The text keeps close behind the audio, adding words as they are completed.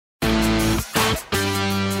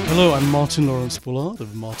Hello, I'm Martin Lawrence Bullard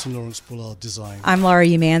of Martin Lawrence Bullard Design. I'm Laura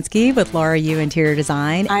Umansky with Laura U Interior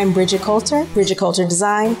Design. I'm Bridget Coulter, Bridget Coulter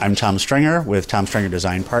Design. I'm Tom Stringer with Tom Stringer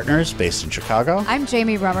Design Partners based in Chicago. I'm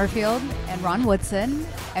Jamie Rummerfield and Ron Woodson,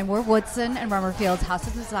 and we're Woodson and Rummerfield's House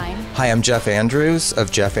of Design. Hi, I'm Jeff Andrews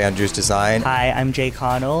of Jeff Andrews Design. Hi, I'm Jake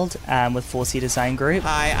Arnold with 4C Design Group.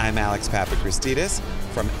 Hi, I'm Alex Papachristidis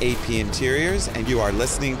from AP Interiors, and you are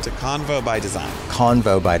listening to Convo by Design.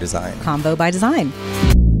 Convo by Design. Convo by Design.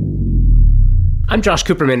 I'm Josh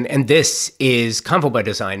Cooperman, and this is Convo by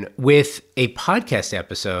Design with a podcast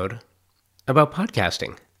episode about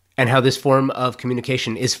podcasting and how this form of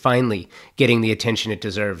communication is finally getting the attention it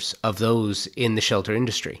deserves of those in the shelter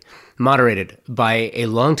industry. Moderated by a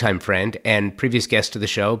longtime friend and previous guest to the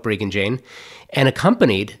show, Breegan Jane, and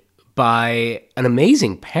accompanied by an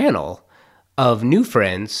amazing panel of new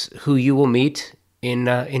friends who you will meet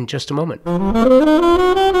in just a moment.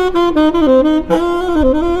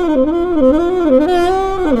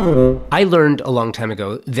 I learned a long time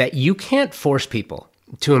ago that you can't force people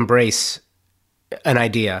to embrace an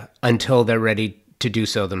idea until they're ready to do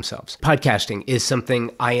so themselves. Podcasting is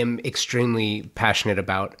something I am extremely passionate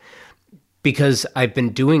about because I've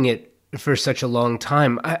been doing it for such a long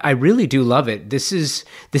time. I really do love it. This is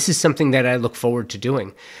something that I look forward to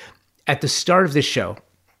doing. At the start of this show,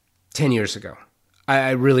 10 years ago,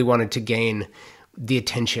 I really wanted to gain the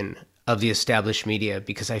attention of the established media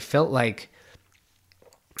because I felt like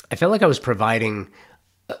I was providing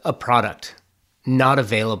a product not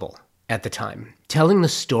available at the time, telling the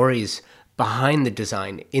stories behind the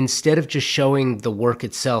design instead of just showing the work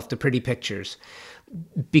itself, the pretty pictures,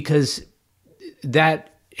 because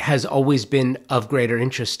that has always been of greater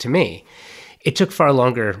interest to me. It took far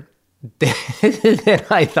longer than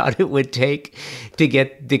I thought it would take to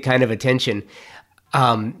get the kind of attention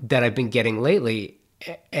that I've been getting lately.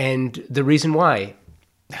 And the reason why,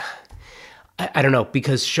 I don't know,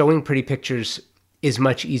 because showing pretty pictures is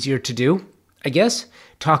much easier to do, I guess.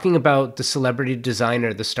 Talking about the celebrity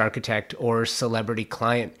designer, the starchitect, or celebrity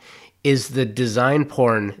client is the design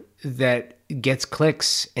porn that gets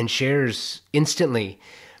clicks and shares instantly.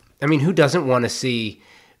 I mean, who doesn't want to see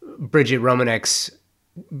Bridget Romanek's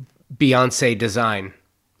Beyonce design?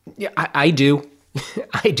 Yeah, I do.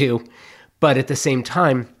 I do. But at the same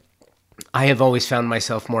time, I have always found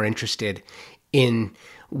myself more interested in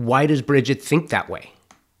why does Bridget think that way?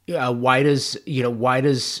 Why do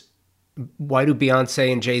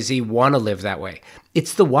Beyonce and Jay-Z want to live that way?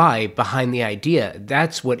 It's the why behind the idea.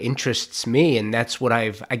 That's what interests me, and that's what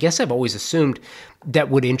I guess I've always assumed that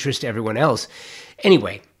would interest everyone else.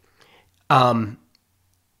 Anyway,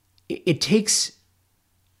 it takes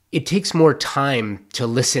more time to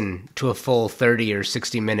listen to a full 30 or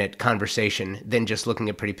 60-minute conversation than just looking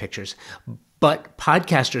at pretty pictures. But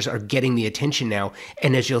podcasters are getting the attention now,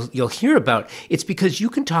 and as you'll hear about, it's because you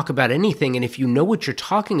can talk about anything, and if you know what you're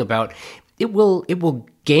talking about, it will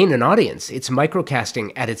gain an audience. It's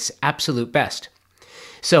microcasting at its absolute best.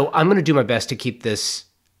 So I'm going to do my best to keep this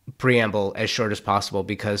preamble as short as possible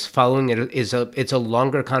because following it it's a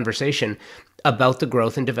longer conversation about the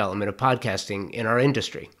growth and development of podcasting in our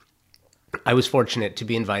industry. I was fortunate to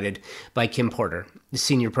be invited by Kim Porter, the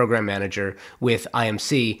Senior Program Manager with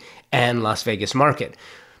IMC and Las Vegas Market,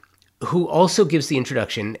 who also gives the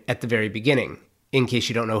introduction at the very beginning. In case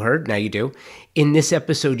you don't know her, now you do. In this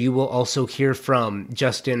episode, you will also hear from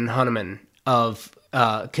Justin Hahnemann of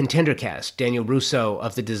ContenderCast, Daniel Russo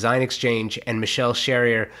of the Design Exchange, and Michelle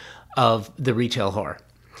Sherrier of The Retail Whore.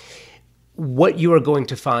 What you are going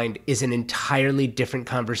to find is an entirely different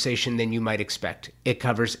conversation than you might expect. It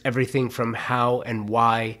covers everything from how and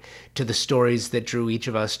why to the stories that drew each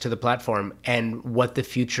of us to the platform and what the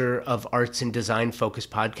future of arts and design focused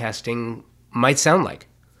podcasting might sound like.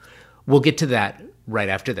 We'll get to that right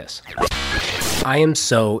after this. I am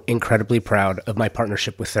so incredibly proud of my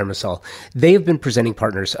partnership with ThermaSol. They have been presenting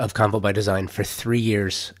partners of Convo by Design for 3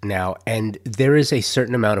 years now, and there is a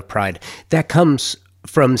certain amount of pride that comes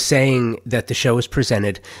from saying that the show is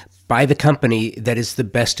presented by the company that is the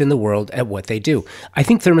best in the world at what they do. I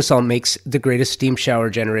think ThermaSol makes the greatest steam shower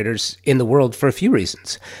generators in the world for a few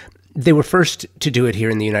reasons. They were first to do it here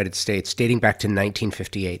in the United States, dating back to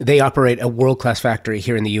 1958. They operate a world-class factory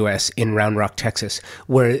here in the U.S. in Round Rock, Texas,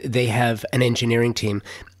 where they have an engineering team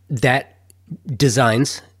that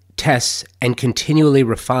designs, tests, and continually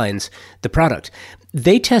refines the product.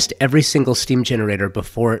 They test every single steam generator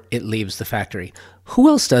before it leaves the factory. Who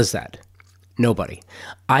else does that? Nobody.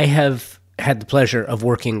 I have had the pleasure of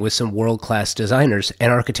working with some world-class designers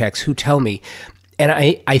and architects who tell me, and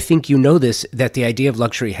I think you know this, that the idea of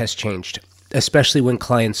luxury has changed, especially when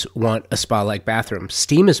clients want a spa-like bathroom.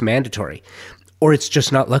 Steam is mandatory. or it's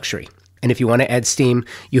just not luxury. And if you want to add steam,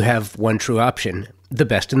 you have one true option, the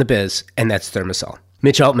best in the biz, and that's Thermosol.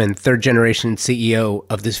 Mitch Altman, third-generation CEO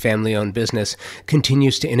of this family-owned business,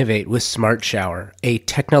 continues to innovate with Smart Shower, a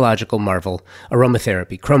technological marvel,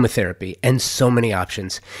 aromatherapy, chromotherapy, and so many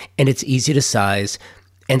options. And it's easy to size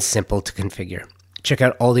and simple to configure. Check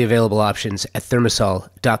out all the available options at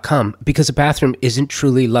thermosol.com, because a bathroom isn't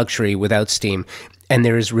truly luxury without steam, and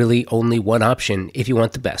there is really only one option if you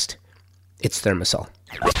want the best. It's Thermosol.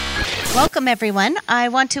 Welcome, everyone. I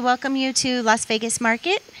want to welcome you to Las Vegas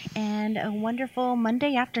Market and a wonderful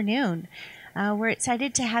Monday afternoon. We're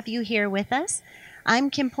excited to have you here with us. I'm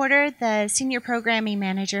Kim Porter, the Senior Programming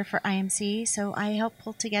Manager for IMC, so I help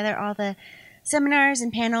pull together all the seminars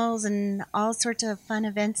and panels and all sorts of fun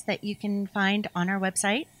events that you can find on our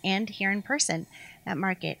website and here in person at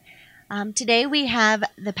Market. Today we have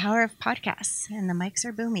the power of podcasts, and the mics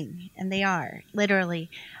are booming, and they are, literally.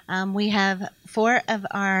 We have 4 of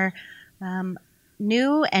our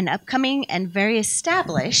new and upcoming and very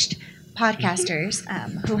established podcasters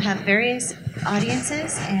who have various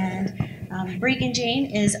audiences, and Breegan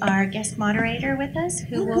Jane is our guest moderator with us,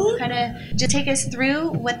 who will kind of just take us through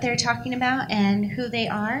what they're talking about and who they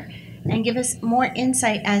are, and give us more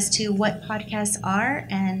insight as to what podcasts are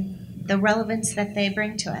and the relevance that they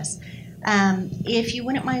bring to us. If you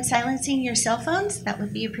wouldn't mind silencing your cell phones, that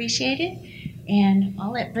would be appreciated, and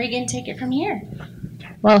I'll let Breegan take it from here.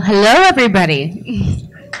 Well, hello, everybody.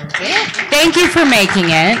 Thank you for making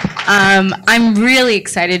it. I'm really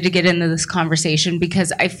excited to get into this conversation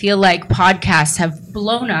because I feel like podcasts have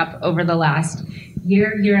blown up over the last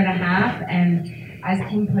year and a half. And as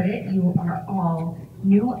Kim put it, you are all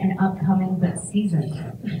new and upcoming but seasoned,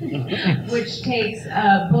 which takes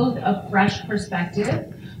both a fresh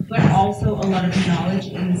perspective, but also a lot of knowledge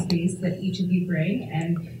in the space that each of you bring.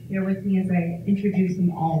 And bear with me as I introduce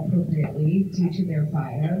them all appropriately due to their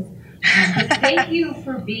bios. Thank you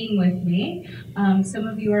for being with me. Some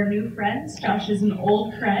of you are new friends. Josh is an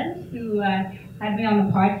old friend who had me on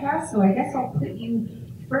the podcast, so I guess I'll put you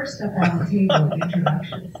first up on the table with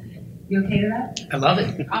introductions. You okay with that? I love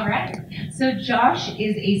it. All right. So Josh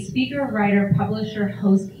is a speaker, writer, publisher,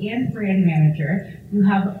 host, and brand manager who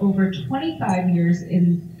have over 25 years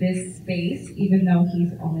in this space, even though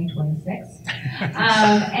he's only 26.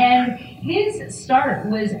 And his start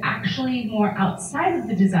was actually more outside of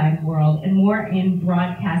the design world and more in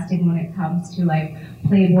broadcasting when it comes to like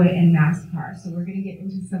Playboy and NASCAR. So we're going to get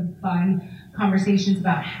into some fun conversations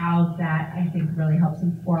about how that, I think, really helps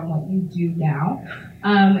inform what you do now.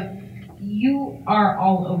 You are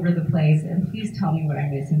all over the place, and please tell me what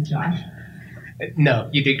I'm missing, Josh. No,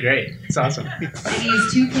 you did great. It's awesome. He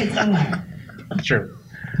has 2 kids and one. Sure.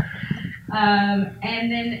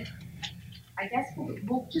 And then I guess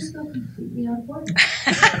we'll just go completely on board.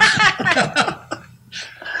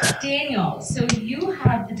 Daniel, so you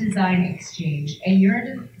have the Design Exchange, and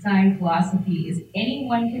your design philosophy is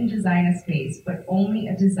anyone can design a space, but only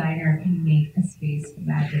a designer can make a space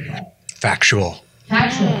magical. Factual.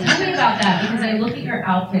 Tell me about that, because I look at your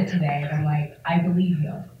outfit today and I'm like, I believe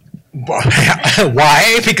you.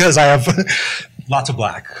 Why? Because I have lots of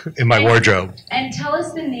black in my wardrobe. And tell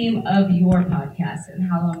us the name of your podcast and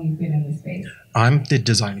how long you've been in the space. I'm the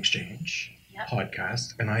Design Exchange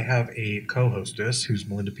podcast, and I have a co-hostess who's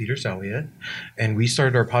Melinda Peters-Elliott, and we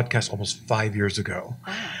started our podcast almost 5 years ago.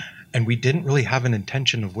 Oh. And we didn't really have an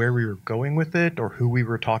intention of where we were going with it or who we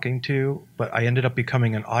were talking to, but I ended up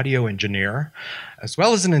becoming an audio engineer as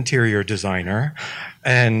well as an interior designer.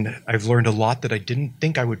 And I've learned a lot that I didn't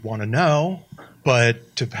think I would want to know,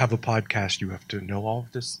 but to have a podcast, you have to know all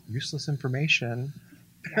of this useless information.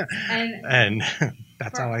 Yes. And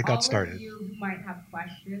that's how I got started. For all of you who might have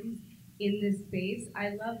questions in this space,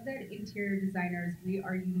 I love that interior designers, we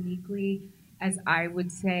are uniquely, as I would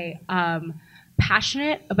say,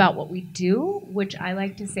 passionate about what we do, which I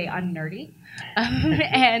like to say I'm nerdy.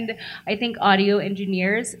 And I think audio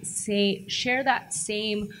engineers share that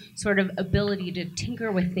same sort of ability to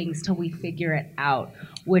tinker with things till we figure it out,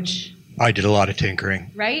 which I did a lot of tinkering.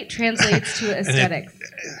 Right? Translates to aesthetics.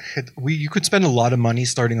 You could spend a lot of money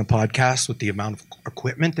starting a podcast with the amount of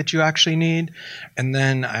equipment that you actually need. And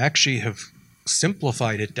then I actually have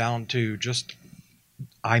simplified it down to just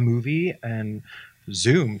iMovie and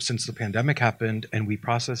Zoom since the pandemic happened, and we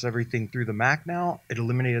process everything through the Mac now. It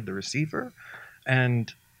eliminated the receiver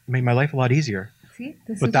and made my life a lot easier. See,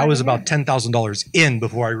 but that was about $10,000 in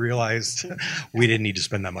before I realized we didn't need to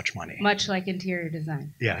spend that much money. Much like interior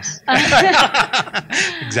design. Yes.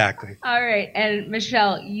 Exactly. All right. And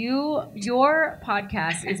Michelle, your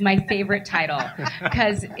podcast is my favorite title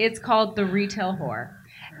because it's called The Retail Whore.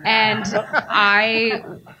 And I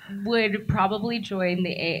would probably join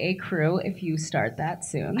the AA crew if you start that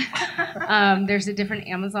soon. There's a different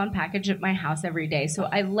Amazon package at my house every day. So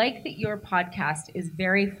I like that your podcast is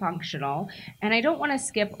very functional. And I don't want to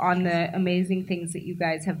skip on the amazing things that you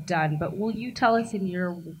guys have done, but will you tell us in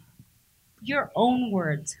your own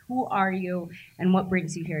words, who are you and what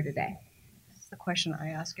brings you here today? The question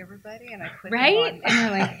I ask everybody, and I put right. Them on. And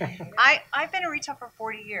you're like, I've been in retail for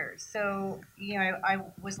 40 years, so I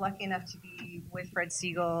was lucky enough to be with Fred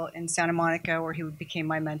Siegel in Santa Monica, where he became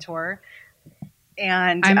my mentor.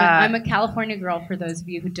 And I'm a California girl, for those of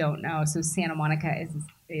you who don't know. So Santa Monica is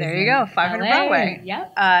there you go, 500 LA. Broadway.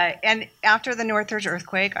 Yep. And after the Northridge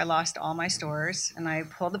earthquake, I lost all my stores, and I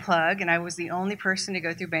pulled the plug, and I was the only person to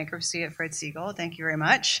go through bankruptcy at Fred Siegel. Thank you very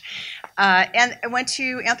much. And I went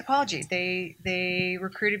to Anthropologie. They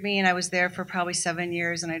recruited me, and I was there for probably 7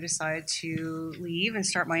 years, and I decided to leave and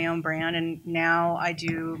start my own brand. And now I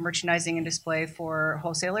do merchandising and display for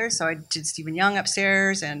wholesalers. So I did Stephen Young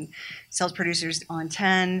upstairs and sales producers on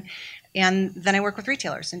 10. And then I work with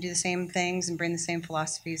retailers and do the same things and bring the same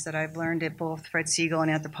philosophies that I've learned at both Fred Siegel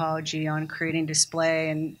and Anthropologie on creating display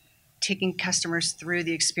and taking customers through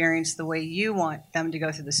the experience the way you want them to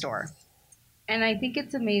go through the store. And I think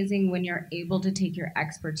it's amazing when you're able to take your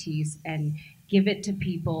expertise and give it to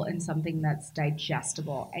people in something that's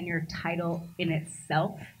digestible. And your title in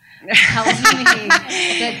itself tells me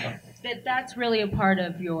that's really a part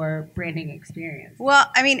of your branding experience. Well,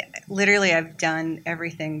 I mean, literally, I've done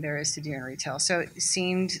everything there is to do in retail. So it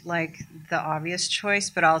seemed like the obvious choice,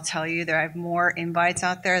 but I'll tell you, I have more invites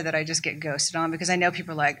out there that I just get ghosted on because I know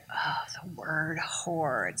people are like, oh, the word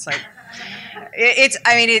whore. It's like, it's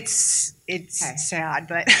okay. Sad,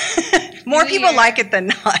 but more people like it than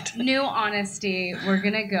not. New honesty, we're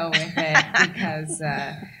going to go with it because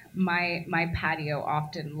my patio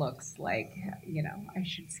often looks like, I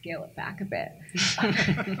should scale it back a bit.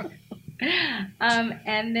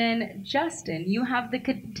 And then, Justin, you have the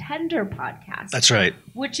Contender podcast. That's right.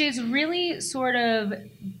 Which is really sort of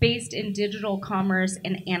based in digital commerce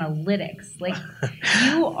and analytics. Like,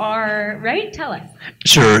 you are, right? Tell us.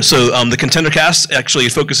 Sure. So the Contender Cast actually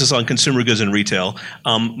focuses on consumer goods and retail.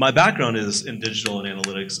 My background is in digital and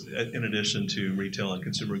analytics in addition to retail and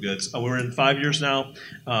consumer goods. We're in 5 years now,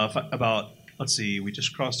 we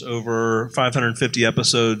just crossed over 550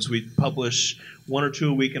 episodes. We publish 1 or 2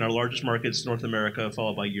 a week in our largest markets, North America,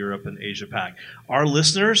 followed by Europe and Asia Pac. Our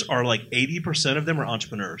listeners are like 80% of them are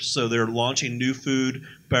entrepreneurs. So they're launching new food,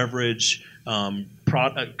 beverage,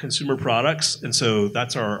 consumer products. And so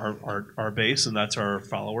that's our base, and that's our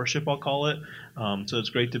followership, I'll call it. So it's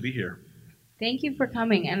great to be here. Thank you for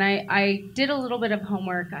coming. And I did a little bit of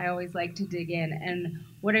homework. I always like to dig in. And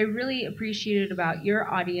what I really appreciated about your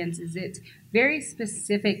audience is it's very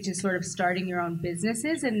specific to sort of starting your own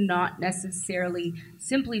businesses and not necessarily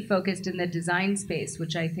simply focused in the design space,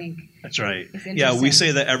 which I think that's right. is interesting. Yeah, we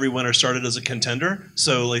say that every winner started as a contender.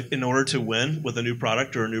 So like, in order to win with a new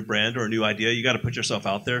product or a new brand or a new idea, you got to put yourself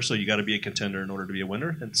out there. So you got to be a contender in order to be a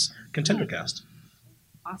winner. It's Contender Cast.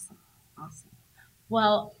 Awesome.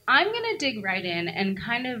 Well, I'm going to dig right in and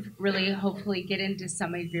kind of really hopefully get into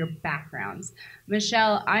some of your backgrounds.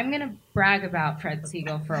 Michelle, I'm going to brag about Fred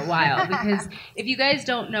Siegel for a while because if you guys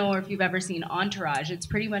don't know or if you've ever seen Entourage, it's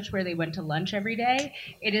pretty much where they went to lunch every day.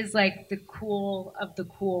 It is like the cool of the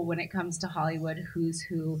cool when it comes to Hollywood who's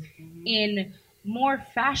who in more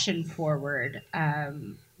fashion-forward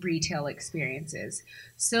retail experiences.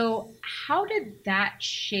 So how did that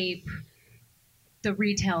shape the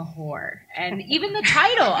retail whore and even the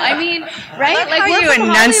title? I mean, right? Like how you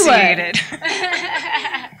enunciated.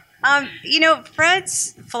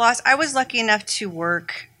 Fred's philosophy, I was lucky enough to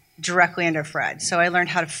work directly under Fred. So I learned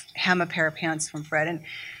how to hem a pair of pants from Fred. And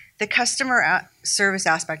the customer service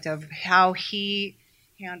aspect of how he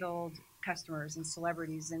handled customers and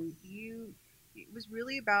celebrities. And it was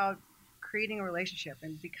really about creating a relationship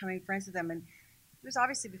and becoming friends with them. And it was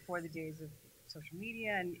obviously before the days of social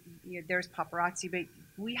media and there's paparazzi, but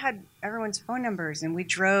we had everyone's phone numbers and we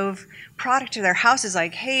drove product to their houses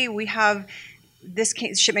like, hey, we have this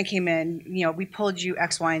shipment came in, we pulled you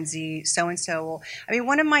X, Y, and Z, so-and-so. Well, I mean,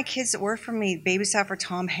 one of my kids that worked for me babysat for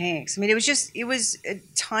Tom Hanks. I mean, it was a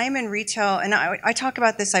time in retail, and I talk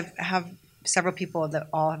about this. I have several people that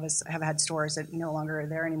all of us have had stores that no longer are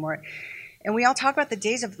there anymore. And we all talk about the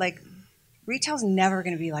days of like, retail's never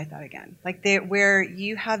going to be like that again. Like where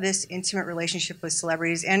you have this intimate relationship with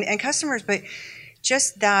celebrities and customers, but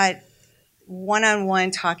just that one-on-one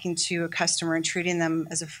talking to a customer and treating them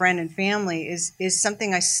as a friend and family is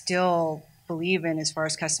something I still believe in as far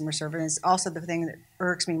as customer service. It's also the thing that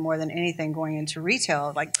irks me more than anything going into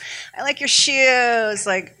retail. Like, I like your shoes.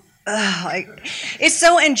 Like, ugh, like it's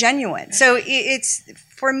so ingenuine. So it's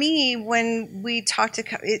for me when we talk to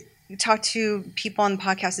people on the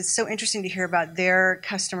podcast, it's so interesting to hear about their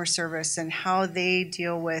customer service and how they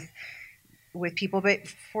deal with people. But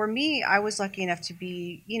for me, I was lucky enough to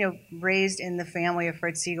be, raised in the family of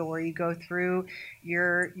Fred Siegel, where you go through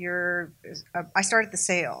I started the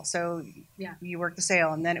sale. So you work the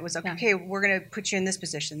sale, and then it was like, okay, we're going to put you in this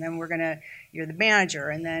position. Then you're the manager,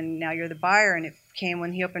 and then now you're the buyer. And it came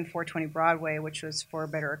when he opened 420 Broadway, which was for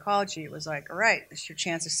Better Ecology. It was like, all right, it's your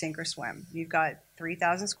chance to sink or swim. You've got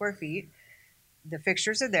 3,000 square feet. The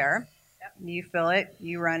fixtures are there. You fill it,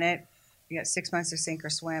 you run it. You got 6 months to sink or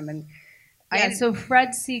swim. And so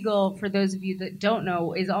Fred Siegel, for those of you that don't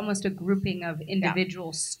know, is almost a grouping of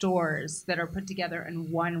individual stores that are put together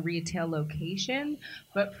in one retail location.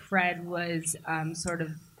 But Fred was sort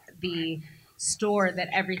of the store that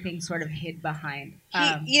everything sort of hid behind.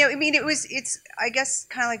 It's I guess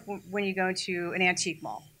kind of like when you go into an antique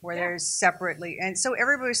mall where there's separately, and so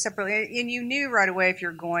everybody was separately, and you knew right away if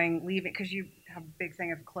you're leaving, because you have a big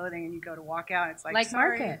thing of clothing and you go to walk out, and it's like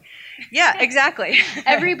sorry. Market. Yeah, exactly.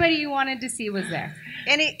 Everybody you wanted to see was there.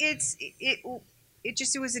 And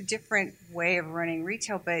it was a different way of running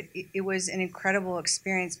retail, but it was an incredible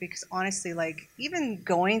experience because honestly, like even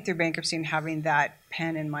going through bankruptcy and having that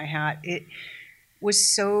pen in my hat, it was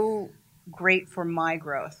so great for my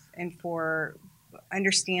growth and for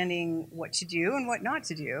understanding what to do and what not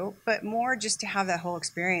to do, but more just to have that whole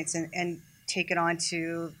experience and take it on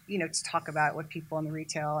to, to talk about it with people in the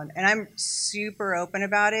retail. And I'm super open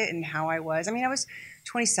about it and how I was. I mean, I was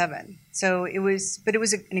 27, so it was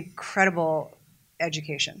an incredible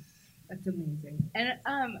education. That's amazing. And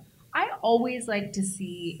I always like to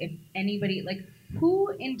see if anybody, like, who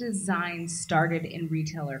in design started in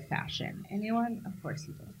retail or fashion? Anyone? Of course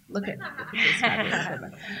you do. Look at this fabulous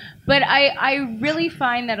woman. But I really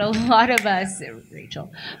find that a lot of us,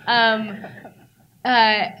 Rachel,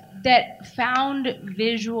 that found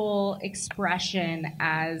visual expression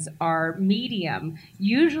as our medium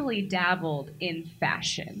usually dabbled in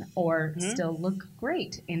fashion or still look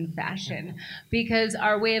great in fashion, because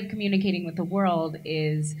our way of communicating with the world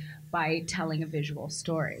is by telling a visual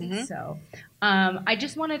story. So I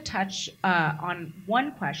just want to touch on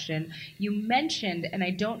one question. You mentioned, and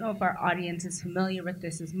I don't know if our audience is familiar with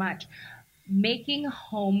this as much, making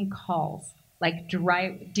home calls. Like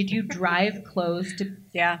did you drive clothes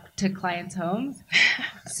to clients' homes?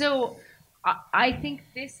 So I think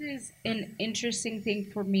this is an interesting thing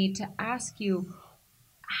for me to ask you.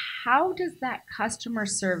 How does that customer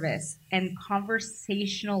service and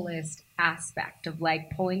conversationalist aspect of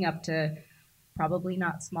like pulling up to probably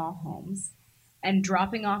not small homes and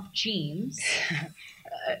dropping off jeans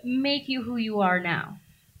make you who you are now?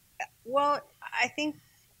 Well, I think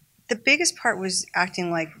the biggest part was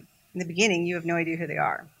acting like, in the beginning, you have no idea who they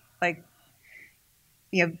are. Like,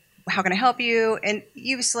 how can I help you? And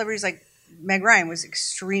you celebrities like Meg Ryan was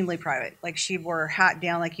extremely private. Like, she wore her hat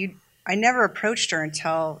down. Like, I never approached her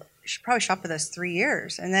until she probably shopped with us 3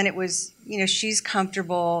 years. And then it was, she's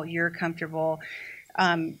comfortable, you're comfortable.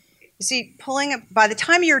 See, pulling up, by the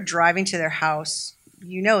time you're driving to their house,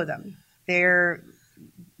 you know them.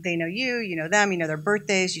 They know you, you know them, you know their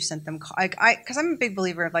birthdays, you sent them, because I'm a big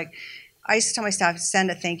believer of like, I used to tell my staff,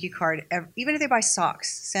 send a thank you card, even if they buy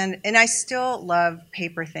socks. And I still love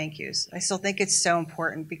paper thank yous. I still think it's so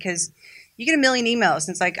important because you get a million emails.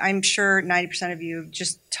 And it's like, I'm sure 90% of you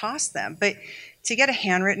just toss them. But to get a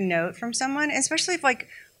handwritten note from someone, especially if like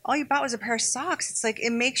all you bought was a pair of socks, it's like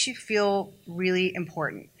it makes you feel really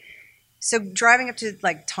important. So driving up to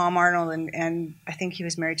like Tom Arnold, and I think he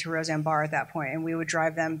was married to Roseanne Barr at that point, and we would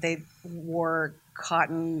drive them. They wore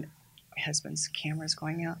cotton. My husband's camera's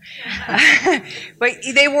going out. But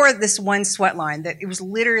they wore this one sweat line that it was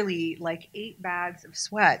literally like 8 bags of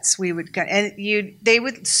sweats. We would get, and they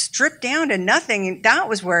would strip down to nothing, and that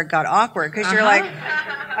was where it got awkward because you're like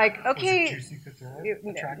okay,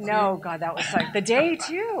 no, God, that was like the day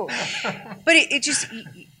too. But it just.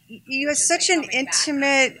 You have such an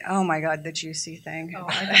intimate, oh my God, the juicy thing. Oh,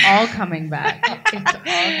 it's all coming back. It's all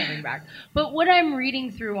coming back. But what I'm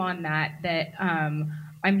reading through on that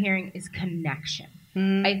I'm hearing is connection.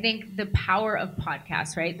 I think the power of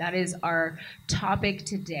podcasts, right? That is our topic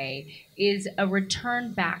today, is a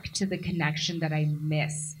return back to the connection that I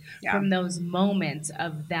miss from those moments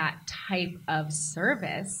of that type of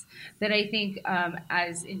service that I think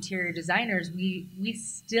as interior designers, we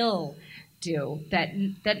still do that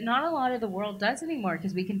not a lot of the world does anymore,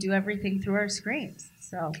 because we can do everything through our screens.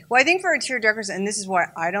 So, well, I think for interior decorators, and this is why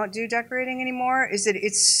I don't do decorating anymore, is that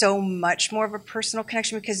it's so much more of a personal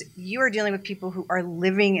connection, because you are dealing with people who are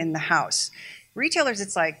living in the house. Retailers,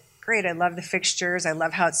 it's like, great, I love the fixtures, I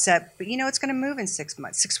love how it's set, but it's going to move in 6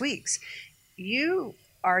 months, 6 weeks. You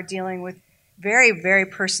are dealing with very, very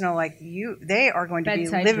personal, they are going to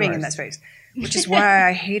bedside be living drawers in that space. Which is why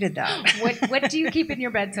I hated that. What do you keep in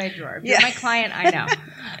your bedside drawer? If Yeah. you're my client, I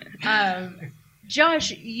know.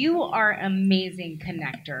 Josh, you are an amazing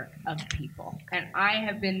connector of people. And I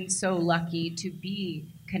have been so lucky to be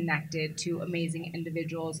connected to amazing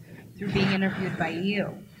individuals through being interviewed by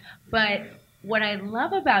you. But what I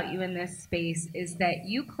love about you in this space is that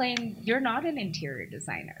you claim you're not an interior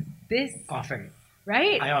designer. Often.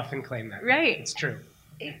 Right? I often claim that. Right. It's true.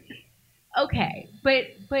 Okay,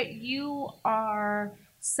 but you are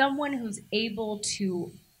someone who's able to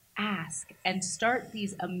ask and start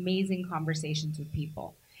these amazing conversations with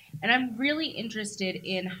people. And I'm really interested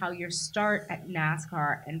in how your start at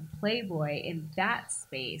NASCAR and Playboy in that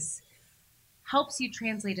space helps you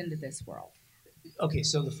translate into this world. Okay,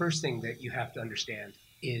 so the first thing that you have to understand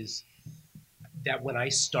is that when I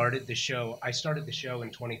started the show in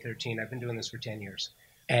 2013. I've been doing this for 10 years.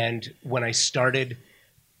 And when I started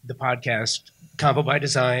the podcast, Convo by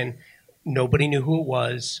Design, nobody knew who it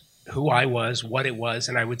was, who I was, what it was.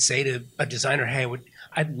 And I would say to a designer, hey,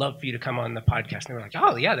 I'd love for you to come on the podcast. And they were like,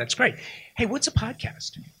 oh, yeah, that's great. Hey, what's a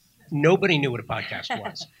podcast? Nobody knew what a podcast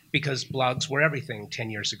was because blogs were everything 10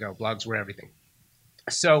 years ago. Blogs were everything.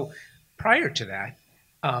 So prior to that,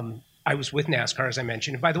 I was with NASCAR, as I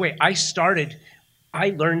mentioned. And by the way, I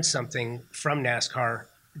learned something from NASCAR,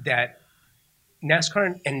 that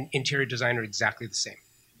NASCAR and interior design are exactly the same.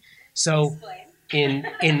 So in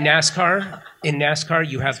NASCAR,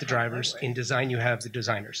 you have the drivers. In design, you have the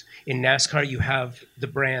designers. In NASCAR, you have the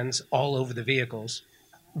brands all over the vehicles,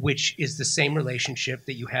 which is the same relationship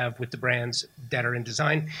that you have with the brands that are in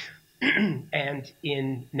design. And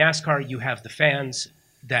in NASCAR, you have the fans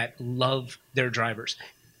that love their drivers.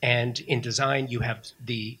 And in design, you have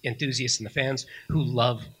the enthusiasts and the fans who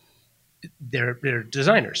love their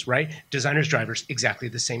designers, right? Designers, drivers, exactly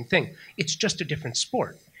the same thing. It's just a different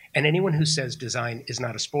sport. And anyone who says design is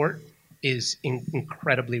not a sport is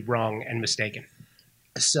incredibly wrong and mistaken.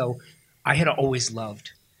 So I had always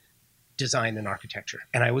loved design and architecture,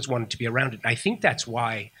 and I always wanted to be around it. And I think that's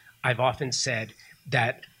why I've often said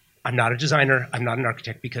that I'm not a designer, I'm not an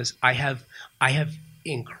architect, because I have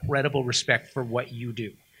incredible respect for what you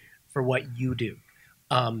do,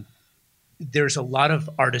 There's a lot of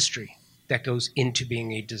artistry that goes into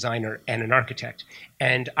being a designer and an architect.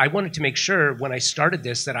 And I wanted to make sure when I started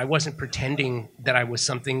this that I wasn't pretending that I was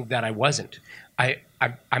something that I wasn't.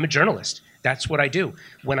 I'm a journalist. That's what I do.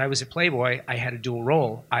 When I was at Playboy, I had a dual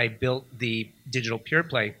role. I built the digital pure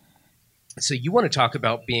play. So you want to talk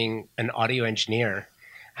about being an audio engineer.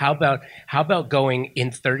 How about going in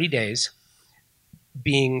 30 days,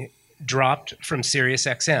 being dropped from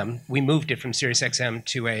SiriusXM? We moved it from SiriusXM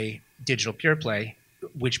to a digital pure play,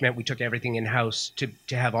 which meant we took everything in-house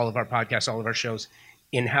to have all of our podcasts, all of our shows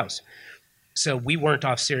in-house. So we weren't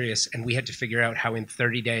off Sirius, and we had to figure out how in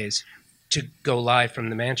 30 days to go live from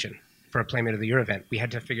the mansion for a Playmate of the Year event. We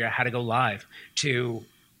had to figure out how to go live to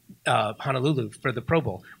Honolulu for the Pro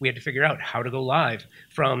Bowl. We had to figure out how to go live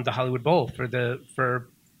from the Hollywood Bowl for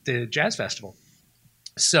the Jazz Festival.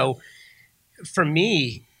 So for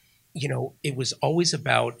me, it was always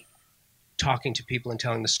about talking to people and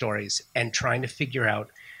telling the stories and trying to figure out,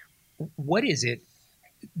 what is it?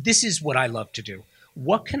 This is what I love to do.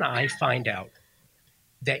 What can I find out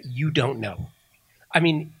that you don't know? I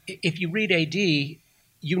mean, if you read AD,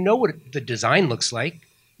 you know what the design looks like.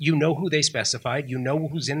 You know who they specified. You know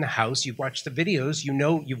who's in the house. You've watched the videos.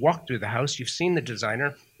 You've walked through the house. You've seen the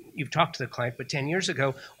designer. You've talked to the client. But 10 years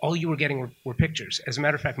ago, all you were getting were pictures. As a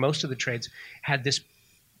matter of fact, most of the trades had this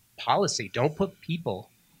policy: don't put people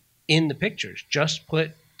in the pictures. Just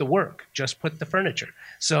put the work. Just put the furniture.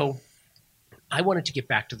 So I wanted to get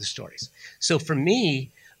back to the stories. So for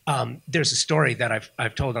me, there's a story that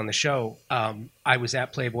I've told on the show. I was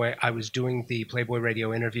at Playboy. I was doing the Playboy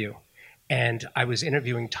radio interview, and I was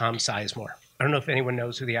interviewing Tom Sizemore. I don't know if anyone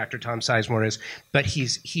knows who the actor Tom Sizemore is, but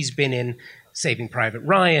he's been in Saving Private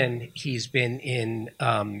Ryan. He's been in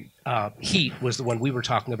Heat, was the one we were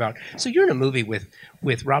talking about. So you're in a movie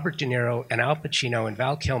with Robert De Niro and Al Pacino and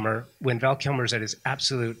Val Kilmer, when Val Kilmer's at his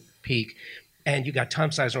absolute peak, and you got Tom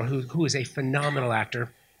Sizemore, who is a phenomenal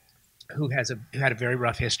actor, who had a very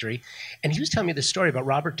rough history. And he was telling me this story about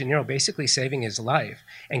Robert De Niro basically saving his life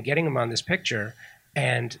and getting him on this picture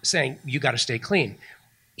and saying, you got to stay clean.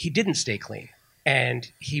 he didn't stay clean, and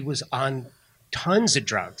he was on tons of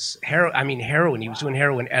drugs. Heroin. He was doing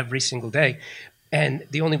heroin every single day. And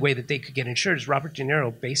the only way that they could get insured is Robert De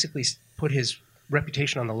Niro basically put his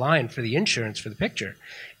reputation on the line for the insurance for the picture.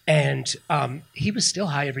 And he was still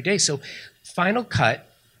high every day. So final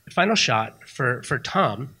shot for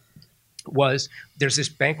Tom was, there's this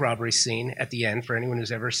bank robbery scene at the end for anyone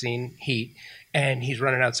who's ever seen Heat. And he's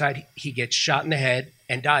running outside. He gets shot in the head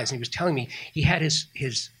and dies. And he was telling me he had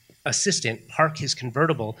his assistant park his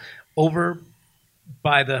convertible over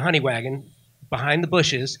by the honey wagon behind the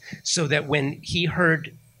bushes, so that when he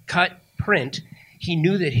heard cut print, he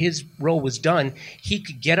knew that his role was done. He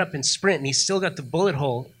could get up and sprint, and he's still got the bullet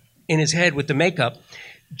hole in his head with the makeup,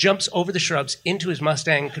 jumps over the shrubs into his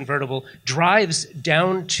Mustang convertible, drives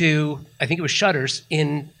down to, I think it was Shutters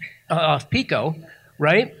in off Pico,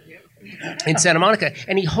 right? In Santa Monica.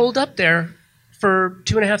 And he holed up there for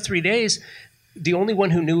 2.5, 3 days. The only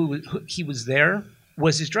one who knew he was there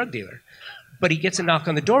was his drug dealer. But he gets a knock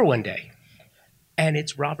on the door one day, and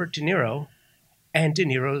it's Robert De Niro, and De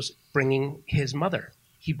Niro's bringing his mother.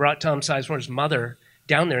 He brought Tom Sizemore's mother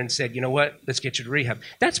down there and said, you know what, let's get you to rehab.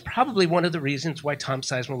 That's probably one of the reasons why Tom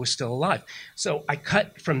Sizemore was still alive. So I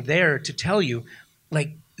cut from there to tell you,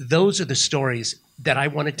 like, those are the stories that I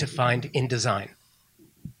wanted to find in design.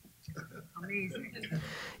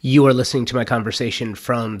 You are listening to my conversation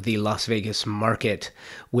from the Las Vegas market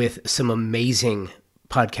with some amazing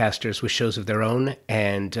podcasters with shows of their own,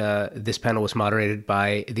 and this panel was moderated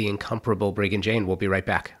by the incomparable Bregan Jane. We'll be right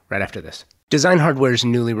back, right after this. Design Hardware's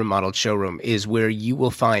newly remodeled showroom is where you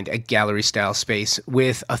will find a gallery-style space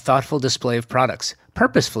with a thoughtful display of products,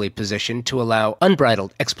 purposefully positioned to allow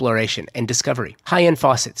unbridled exploration and discovery. High-end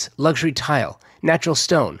faucets, luxury tile, natural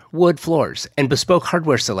stone, wood floors, and bespoke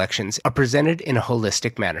hardware selections are presented in a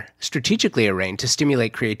holistic manner, strategically arranged to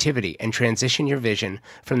stimulate creativity and transition your vision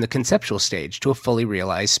from the conceptual stage to a fully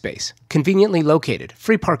realized space. Conveniently located,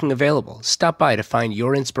 free parking available. Stop by to find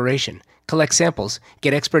your inspiration. Collect samples,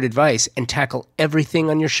 get expert advice, and tackle everything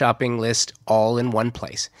on your shopping list all in one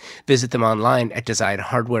place. Visit them online at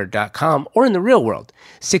designhardware.com or in the real world,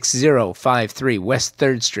 6053 West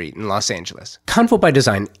 3rd Street in Los Angeles. Convo by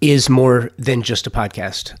Design is more than just a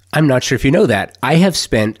podcast. I'm not sure if you know that. I have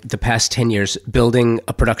spent the past 10 years building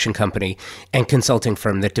a production company and consulting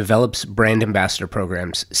firm that develops brand ambassador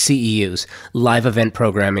programs, CEUs, live event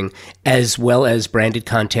programming, as well as branded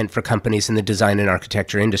content for companies in the design and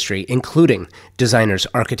architecture industry, including designers,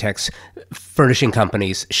 architects, furnishing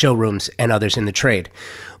companies, showrooms, and others in the trade.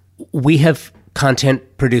 We have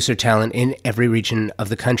content producer talent in every region of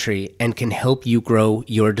the country and can help you grow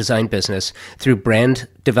your design business through brand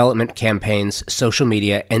development campaigns, social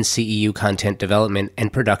media, and CEU content development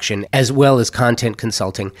and production, as well as content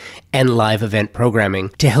consulting and live event programming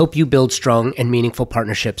to help you build strong and meaningful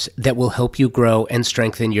partnerships that will help you grow and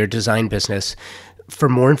strengthen your design business. For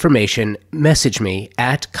more information, message me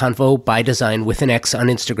at Convo by Design with an X on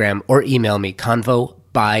Instagram, or email me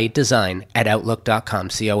convobydesign@outlook.com,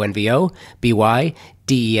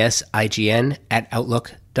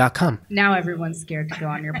 CONVOBYDESIGN@outlook.com. Now everyone's scared to go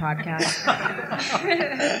on your podcast.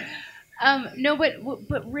 No,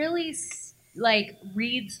 but really, like,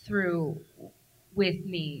 reads through with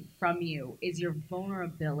me from you is your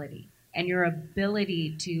vulnerability and your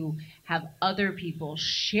ability to have other people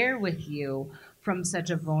share with you from such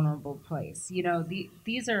a vulnerable place. You know,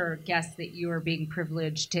 these are guests that you are being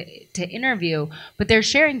privileged to interview, but they're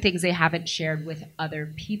sharing things they haven't shared with other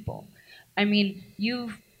people. I mean,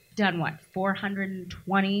 you've done what,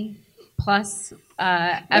 420 plus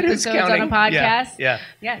episodes on a podcast? Yeah,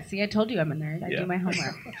 see, I told you I'm a nerd. I do my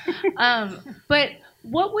homework. But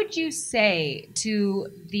what would you say to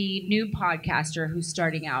the new podcaster who's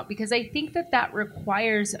starting out? Because I think that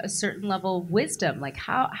requires a certain level of wisdom. Like,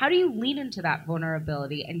 how do you lean into that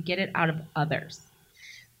vulnerability and get it out of others?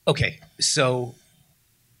 Okay, so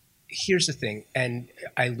here's the thing, and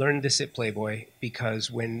I learned this at Playboy, because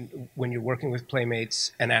when you're working with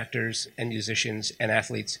playmates and actors and musicians and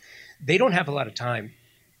athletes, they don't have a lot of time,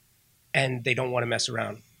 and they don't want to mess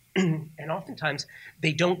around. And oftentimes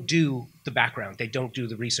they don't do the background. They don't do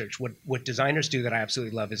the research. What designers do that I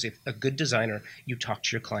absolutely love is, if a good designer, you talk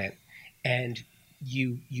to your client and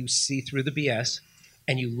you see through the BS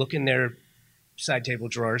and you look in their side table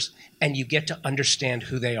drawers and you get to understand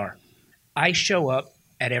who they are. I show up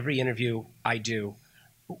at every interview I do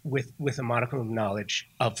with a modicum of knowledge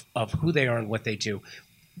of who they are and what they do,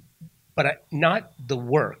 but not the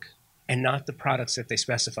work and not the products that they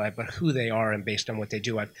specify, but who they are and based on what they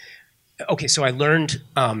do. So I learned,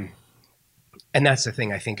 and that's the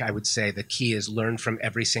thing I think I would say the key is, learn from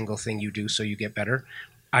every single thing you do so you get better.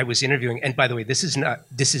 I was interviewing, and by the way, this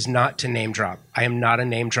is not to name drop. I am not a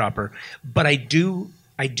name dropper, but I do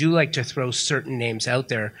like to throw certain names out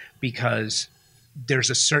there because there's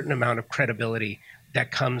a certain amount of credibility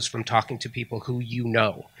that comes from talking to people who you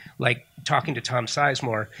know. Like talking to Tom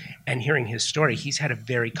Sizemore and hearing his story, he's had a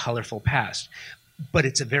very colorful past, but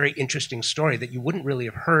it's a very interesting story that you wouldn't really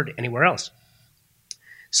have heard anywhere else.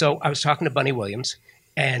 So I was talking to Bunny Williams,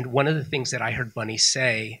 and one of the things that I heard Bunny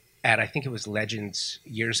say at, I think it was Legends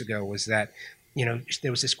years ago, was that,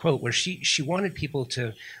 there was this quote where she wanted people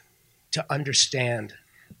to understand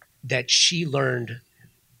that she learned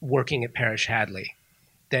working at Parrish Hadley,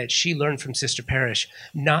 that she learned from Sister Parrish,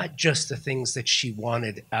 not just the things that she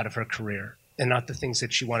wanted out of her career and not the things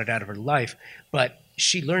that she wanted out of her life, but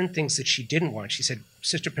she learned things that she didn't want. She said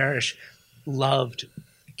Sister Parrish loved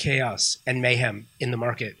chaos and mayhem in the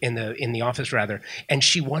market, in the office rather, and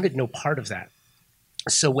she wanted no part of that.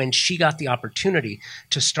 So when she got the opportunity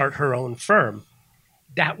to start her own firm,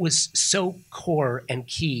 that was so core and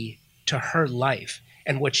key to her life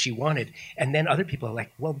and what she wanted. And then other people are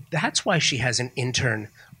like, well, that's why she has an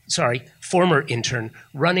former intern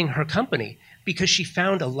running her company, because she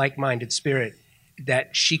found a like-minded spirit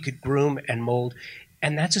that she could groom and mold.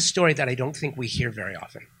 And that's a story that I don't think we hear very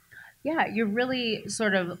often. Yeah, you're really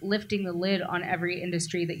sort of lifting the lid on every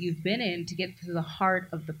industry that you've been in to get to the heart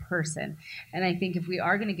of the person. And I think if we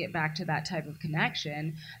are going to get back to that type of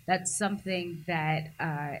connection, that's something that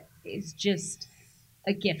is just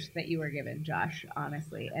a gift that you were given, Josh,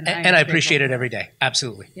 honestly. And I appreciate it every day.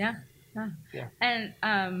 Absolutely. Yeah. And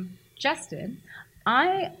Justin,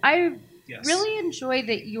 I really enjoy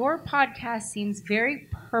that your podcast seems very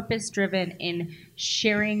purpose-driven in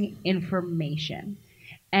sharing information.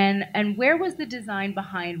 And where was the design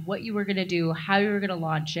behind what you were going to do, how you were going to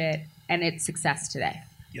launch it, and its success today?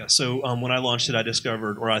 Yeah, so when I launched it, I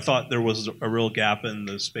discovered, or I thought there was a real gap in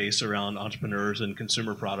the space around entrepreneurs and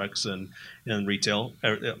consumer products and retail.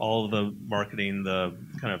 All of the marketing, the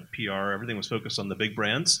kind of PR, everything was focused on the big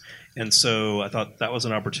brands. And so I thought that was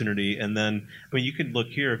an opportunity. And then, you can look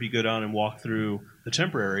here, if you go down and walk through the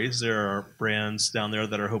temporaries, there are brands down there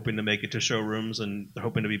that are hoping to make it to showrooms and they're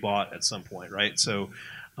hoping to be bought at some point, right? So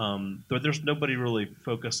but there's nobody really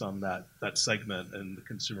focused on that segment in the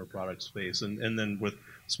consumer product space, and then with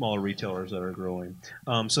smaller retailers that are growing.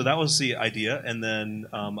 So that was the idea, and then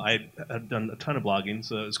I had done a ton of blogging,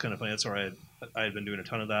 so it was kind of funny. That's where I had been doing a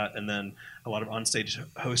ton of that, and then a lot of onstage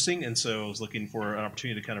hosting, and so I was looking for an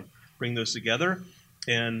opportunity to kind of bring those together.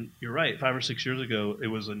 And you're right, 5 or 6 years ago, it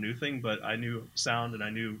was a new thing, but I knew sound and I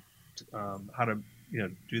knew how to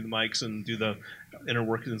do the mics and do the inner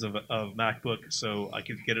workings of MacBook, so I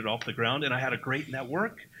could get it off the ground. And I had a great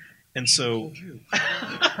network, and so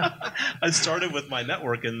I started with my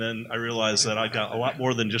network, and then I realized that I got a lot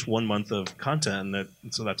more than just 1 month of content,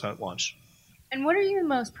 and so that's how it launched. And what are you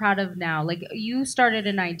most proud of now? Like, you started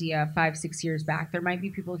an idea 5-6 years back. There might be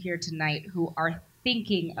people here tonight who are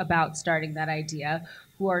thinking about starting that idea,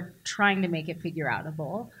 who are trying to make it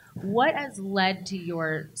figure-outable. What has led to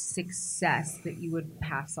your success that you would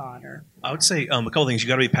pass on? Or I would say a couple things. You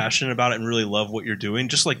got to be passionate about it and really love what you're doing.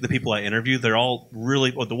 Just like the people I interview, they're all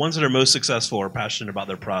really, the ones that are most successful are passionate about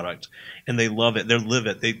their product, and they love it. They live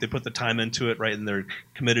it. They put the time into it, right, and they're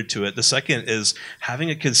committed to it. The second is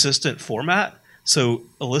having a consistent format, so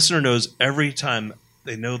a listener knows every time,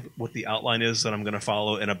 they know what the outline is that I'm going to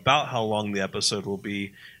follow and about how long the episode will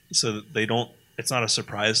be, so that it's not a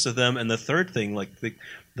surprise to them. And the third thing, like the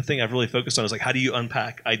thing I've really focused on, is like, how do you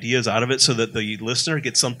unpack ideas out of it so that the listener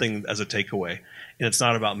gets something as a takeaway? And it's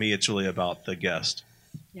not about me, it's really about the guest.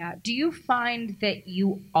 Yeah. Do you find that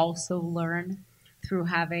you also learn through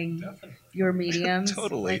having your mediums?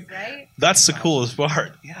 Totally. Like, right? That's the coolest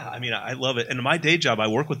part. Yeah, I love it. And in my day job, I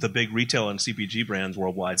work with the big retail and CPG brands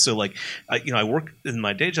worldwide. So I work in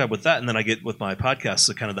my day job with that, and then I get with my podcast,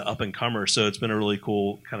 the kind of the up and comer. So it's been a really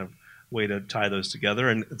cool kind of way to tie those together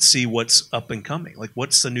and see what's up and coming. Like,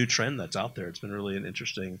 what's the new trend that's out there? It's been really an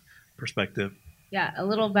interesting perspective. Yeah, a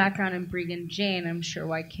little background in Breegan Jane. I'm sure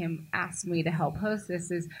why Kim asked me to help host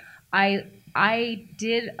this is I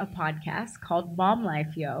did a podcast called Mom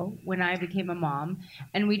Life Yo when I became a mom,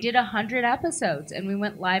 and we did 100 episodes, and we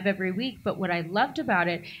went live every week. But what I loved about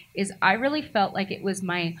it is I really felt like it was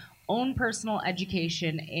my own personal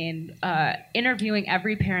education in interviewing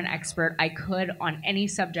every parent expert I could on any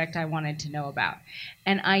subject I wanted to know about.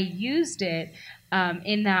 And I used it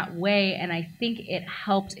in that way, and I think it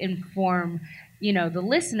helped inform, the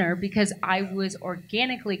listener, because I was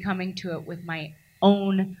organically coming to it with my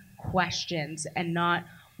own questions and not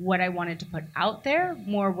what I wanted to put out there,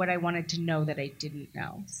 more what I wanted to know that I didn't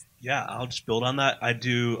know. Yeah, I'll just build on that. I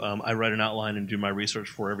do. I write an outline and do my research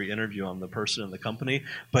for every interview on the person and the company.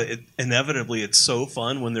 But inevitably, it's so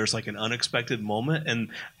fun when there's like an unexpected moment and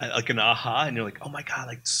like an aha, and you're like, oh my god,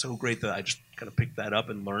 like so great that I just kind of picked that up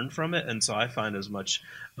and learned from it. And so I find as much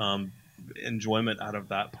enjoyment out of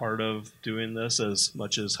that part of doing this as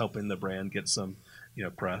much as helping the brand get some,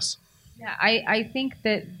 press. Yeah, I think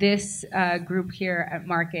that this group here at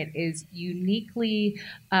Market is uniquely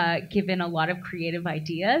given a lot of creative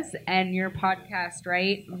ideas, and your podcast,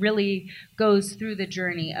 right, really goes through the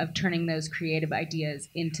journey of turning those creative ideas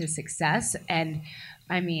into success. And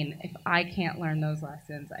I mean, if I can't learn those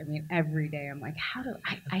lessons, I mean, every day I'm like, how do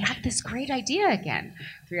I have this great idea again?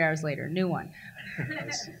 3 hours later, new one.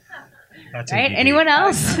 That's right? Anyone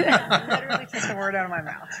else? Literally took the word out of my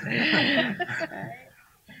mouth.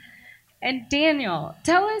 And Daniel,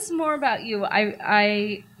 tell us more about you.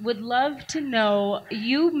 I would love to know,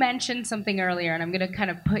 you mentioned something earlier, and I'm going to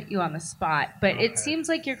kind of put you on the spot, but it seems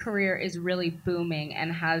like your career is really booming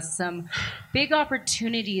and has some big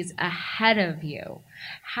opportunities ahead of you.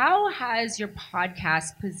 How has your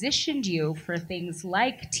podcast positioned you for things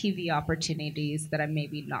like TV opportunities that I'm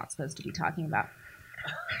maybe not supposed to be talking about?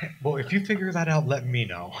 Well, if you figure that out, let me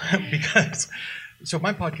know. Because, so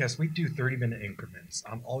my podcast, we do 30-minute increments.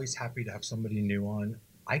 I'm always happy to have somebody new on.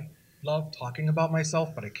 I love talking about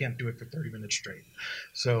myself, but I can't do it for 30 minutes straight.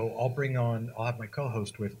 So I'll have my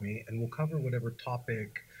co-host with me, and we'll cover whatever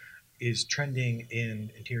topic is trending in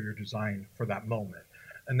interior design for that moment.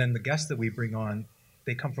 And then the guests that we bring on,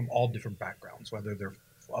 they come from all different backgrounds, whether they're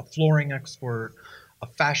a flooring expert, a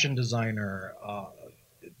fashion designer,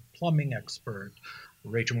 plumbing expert,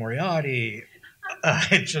 Rachel Moriarty,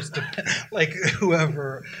 it just depends, like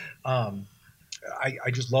whoever. I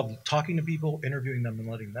just love talking to people, interviewing them and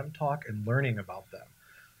letting them talk and learning about them.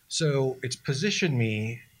 So it's positioned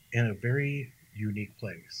me in a very unique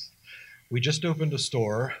place. We just opened a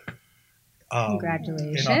store.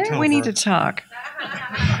 Congratulations. We need to talk.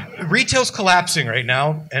 Retail's collapsing right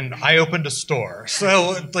now, and I opened a store.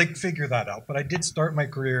 So, figure that out. But I did start my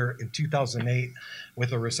career in 2008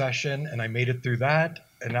 with a recession, and I made it through that.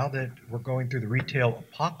 And now that we're going through the retail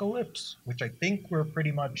apocalypse, which I think we're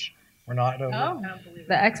not over. Oh,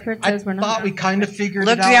 the expert says we're not. I thought we kind of figured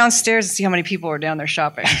Look it out. downstairs and see how many people are down there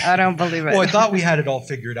shopping. I don't believe it. Well, I thought we had it all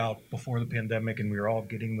figured out before the pandemic, and we were all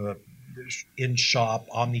getting the in-shop,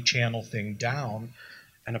 omni-channel thing down.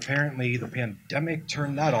 And apparently the pandemic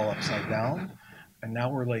turned that all upside down. And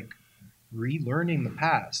now we're relearning the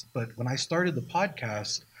past. But when I started the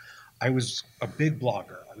podcast, I was a big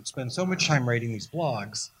blogger. I would spend so much time writing these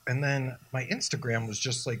blogs. And then my Instagram was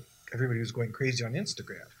just everybody was going crazy on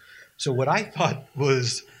Instagram. So what I thought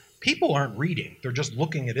was people aren't reading. They're just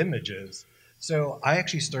looking at images. So I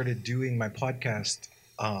actually started doing my podcast,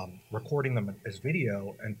 recording them as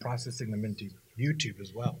video and processing them into YouTube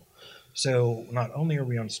as well. So not only are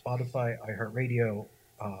we on Spotify, iHeartRadio,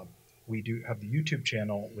 we do have the YouTube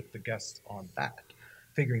channel with the guests on that.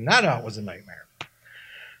 Figuring that out was a nightmare.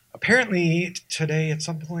 Apparently today at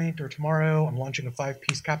some point or tomorrow, I'm launching a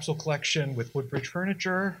 5-piece capsule collection with Woodbridge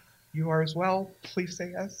Furniture. You are as well. Please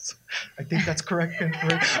say yes. I think that's correct.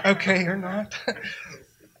 Okay or not?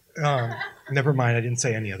 Never mind. I didn't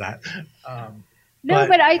say any of that.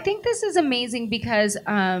 But I think this is amazing because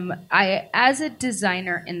as a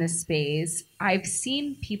designer in the space, I've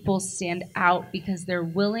seen people stand out because they're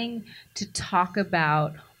willing to talk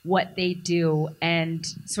about what they do and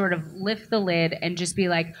sort of lift the lid and just be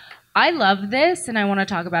like, I love this and I want to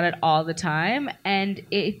talk about it all the time. And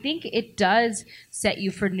I think it does set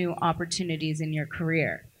you for new opportunities in your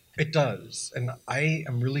career. It does. And I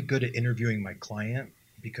am really good at interviewing my client,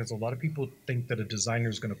 because a lot of people think that a designer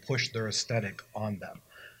is going to push their aesthetic on them.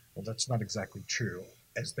 Well, that's not exactly true.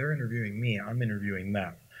 As they're interviewing me, I'm interviewing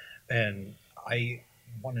them. And I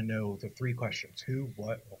want to know the 3 questions: who,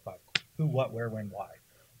 what, where, when, why.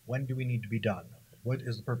 When do we need to be done? What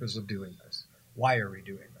is the purpose of doing this? Why are we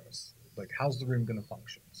doing this? How's the room going to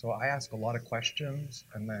function? So I ask a lot of questions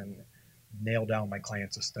and then nail down my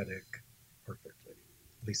client's aesthetic perfectly.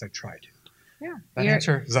 At least I try to. Yeah.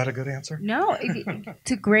 Is that a good answer? No,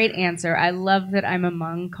 it's a great answer. I love that I'm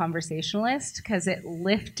among conversationalists because it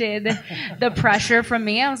lifted the pressure from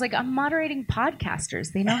me. I was like, I'm moderating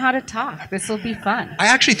podcasters. They know how to talk. This will be fun. I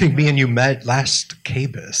actually think me and you met last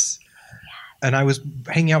KBIS, and I was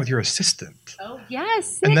hanging out with your assistant. Oh,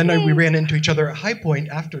 yes. And then we ran into each other at High Point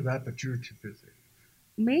after that, but you were too busy.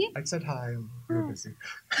 Me? I said hi, and you were busy.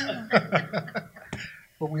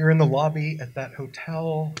 But we were in the lobby at that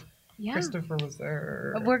hotel. Yeah. Christopher was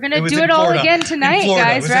there. We're going to do it all again tonight,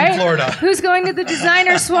 guys, right? In Florida. Who's going to the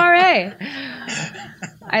designer soiree?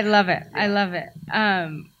 I love it. I love it.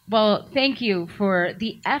 Well, thank you for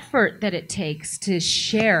the effort that it takes to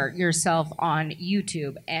share yourself on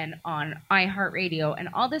YouTube and on iHeartRadio and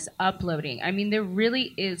all this uploading. I mean, there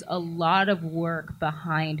really is a lot of work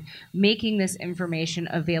behind making this information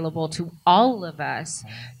available to all of us.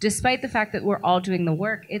 Despite the fact that we're all doing the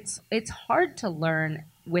work, it's hard to learn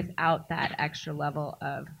without that extra level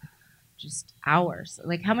of just hours.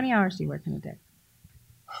 Like, how many hours do you work in a day?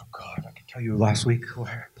 Oh, God, I can tell you last week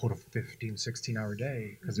I pulled a 15, 16-hour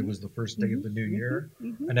day because it was the first day of the new year,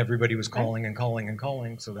 and everybody was calling and calling and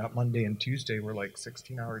calling. So that Monday and Tuesday were like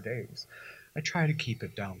 16-hour days. I try to keep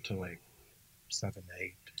it down to like 7,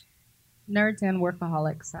 8. Nerds and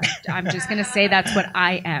workaholics. I'm just going to say that's what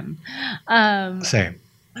I am. Same.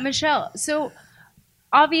 Michelle, so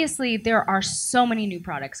obviously there are so many new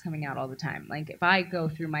products coming out all the time. Like if I go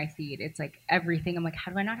through my feed, it's like everything. I'm like,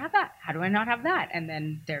 how do I not have that? How do I not have that? And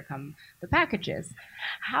then there come the packages.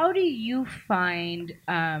 How do you find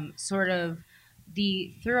sort of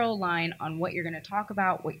the thorough line on what you're going to talk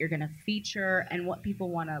about, what you're going to feature, and what people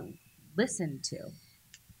want to listen to?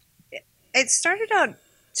 It started out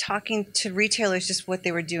talking to retailers just what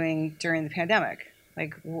they were doing during the pandemic.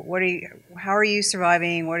 Like, how are you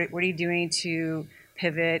surviving? What are you doing to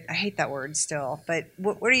pivot? I hate that word still, but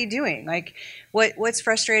what are you doing? Like, what's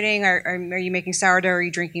frustrating? Are you making sourdough? Are you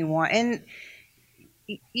drinking wine? And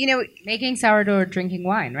making sourdough or drinking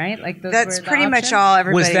wine, right? Like that's pretty much all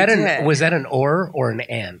everybody did. Was that an or an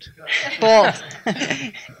and? Both.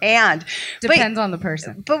 And depends on the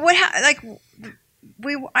person. But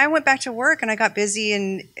I went back to work and I got busy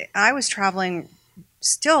and I was traveling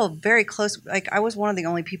still very close. Like I was one of the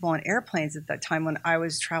only people on airplanes at that time when I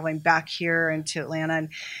was traveling back here into Atlanta, and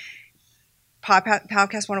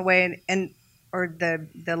podcast went away or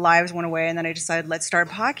the lives went away. And then I decided, let's start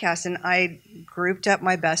a podcast. And I grouped up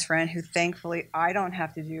my best friend who thankfully I don't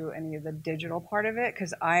have to do any of the digital part of it.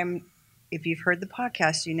 Cause if you've heard the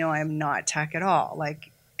podcast, you know, I'm not tech at all, like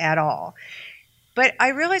at all. But I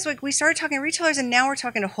realized we started talking to retailers and now we're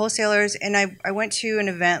talking to wholesalers. And I went to an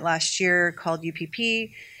event last year called UPP,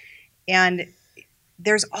 and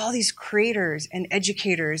there's all these creators and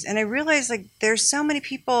educators. And I realized there's so many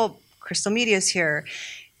people. Crystal Media's here.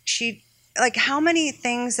 How many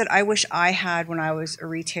things that I wish I had when I was a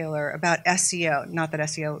retailer about SEO, not that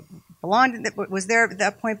SEO was there at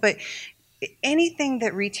that point, but anything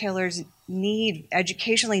that retailers need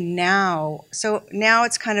educationally now. So now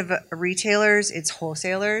it's kind of retailers, it's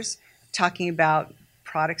wholesalers talking about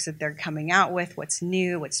products that they're coming out with, what's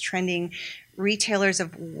new, what's trending, retailers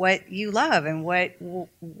of what you love and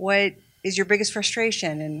what is your biggest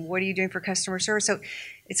frustration and what are you doing for customer service. So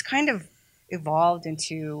it's kind of evolved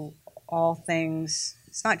into all things.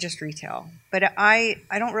 It's not just retail, but I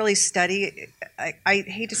don't really study. I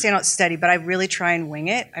hate to say I don't study, but I really try and wing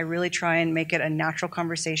it. I really try and make it a natural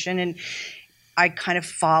conversation, and I kind of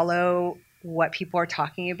follow what people are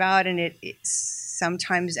talking about, and it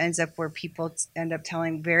sometimes ends up where people end up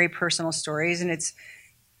telling very personal stories, and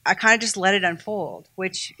I kind of just let it unfold,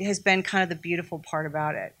 which has been kind of the beautiful part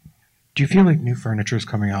about it. Do you feel like new furniture is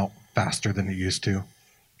coming out faster than it used to?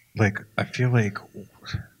 Like, I feel like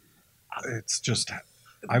it's just...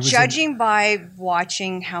 Judging by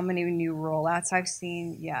watching how many new rollouts I've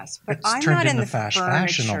seen, yes. But I'm not in the fashion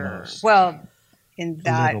furniture. almost. Well, in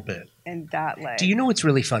a little bit. In that way. Do you know what's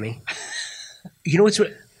really funny?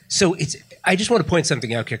 I just want to point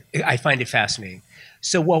something out here. I find it fascinating.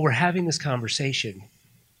 So while we're having this conversation,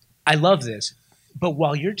 I love this, but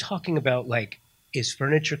while you're talking about is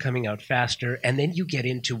furniture coming out faster, and then you get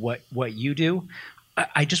into what you do,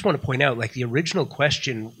 I just want to point out, the original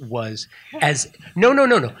question was, as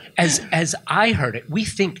I heard it, we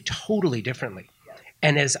think totally differently.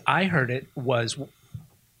 And as I heard it was,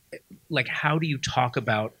 how do you talk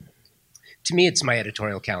about, to me, it's my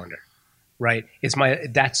editorial calendar, right?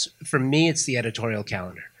 For me, it's the editorial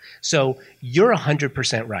calendar. So you're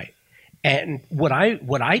 100% right. And what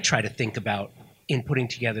I try to think about in putting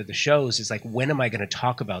together the shows is when am I going to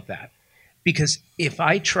talk about that? Because if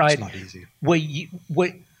I tried, it's not easy.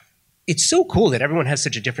 It's so cool that everyone has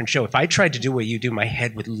such a different show. If I tried to do what you do, my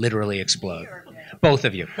head would literally explode. Both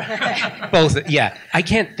of you, both. Yeah, I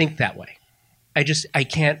can't think that way. I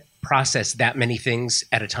can't process that many things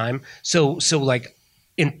at a time. So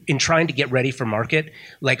in trying to get ready for market,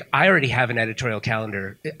 I already have an editorial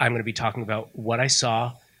calendar. I'm going to be talking about what I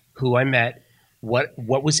saw, who I met, what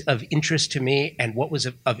was of interest to me, and what was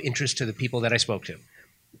of interest to the people that I spoke to.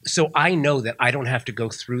 So I know that I don't have to go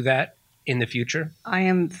through that in the future? I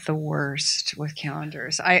am the worst with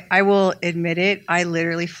calendars. I will admit it. I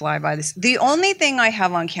literally fly by this. The only thing I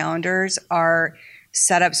have on calendars are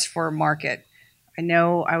setups for market. I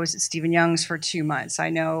know I was at Stephen Young's for 2 months. I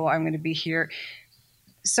know I'm going to be here.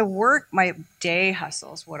 So work, my day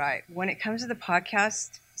hustles. When it comes to the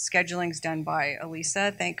podcast, scheduling's done by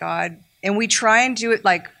Elisa, thank God. And we try and do it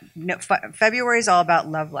like February is all about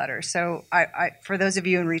love letters. So I for those of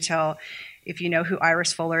you in retail, if you know who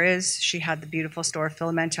Iris Fuller is, she had the beautiful store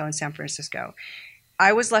Filamento in San Francisco.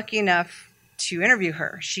 I was lucky enough to interview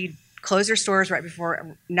her. She closed her stores right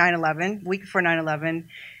before 9/11, week before 9/11,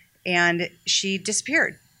 and she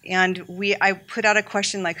disappeared. And I put out a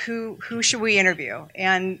question like, who should we interview?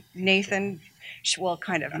 And Nathan,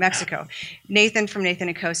 Mexico. Nathan from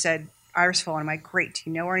Nathan & Co. said, Iris Fuller. I'm like, great, do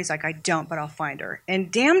you know her? And he's like, I don't, but I'll find her.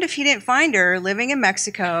 And damned if he didn't find her, living in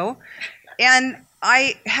Mexico. And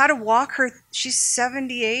I had to walk her, she's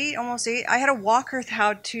 78, almost 8. I had to walk her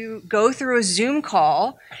how to go through a Zoom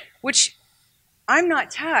call, which I'm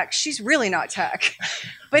not tech. She's really not tech.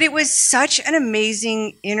 But it was such an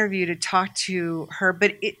amazing interview to talk to her.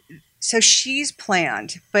 So she's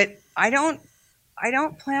planned, but I don't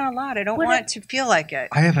plan a lot. I don't want it to feel like it.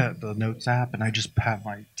 I have the Notes app, and I just have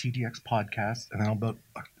my TDX podcast, and then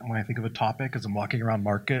when I think of a topic, as I'm walking around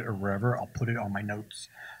Market or wherever, I'll put it on my notes,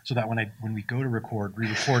 so that when we go to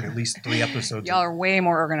re-record at least 3 episodes. Y'all are way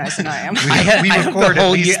more organized than I am.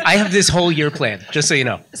 I have this whole year planned, just so you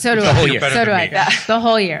know. So do the I. Whole year. So do I. The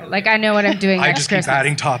whole year. Like, I know what I'm doing I next just Christmas. keep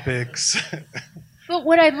adding topics. But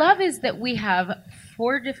what I love is that we have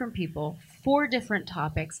 4 different people, 4 different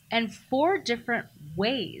topics, and 4 different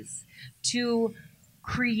ways to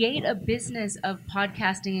create a business of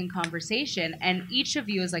podcasting and conversation. And each of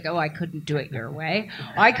you is like, oh, I couldn't do it your way.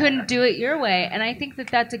 I couldn't do it your way. And I think that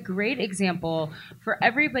that's a great example for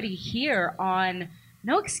everybody here on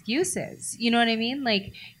no excuses. You know what I mean?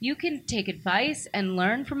 Like, you can take advice and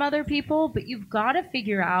learn from other people, but you've got to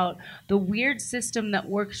figure out the weird system that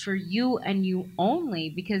works for you and you only,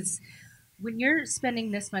 because when you're spending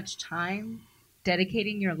this much time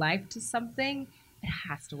dedicating your life to something, it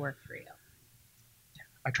has to work for you.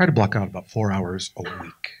 I try to block out about 4 hours a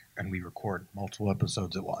week, and we record multiple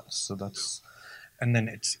episodes at once. So and then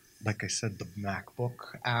it's, like I said, the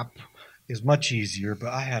MacBook app is much easier, but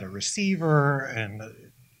I had a receiver and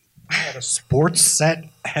I had a sports set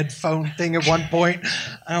headphone thing at one point.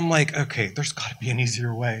 And I'm like, okay, there's got to be an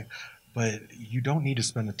easier way, but you don't need to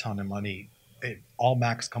spend a ton of money. All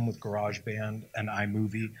Macs come with GarageBand and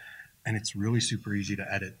iMovie, and it's really super easy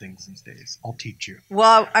to edit things these days. I'll teach you.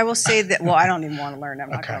 Well, I will say that. Well, I don't even want to learn. I'm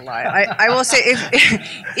not going to lie. I will say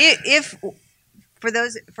if for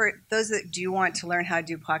those that do want to learn how to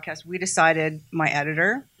do podcasts, we decided my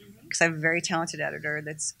editor, because I have a very talented editor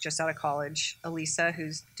that's just out of college, Elisa,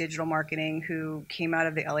 who's digital marketing, who came out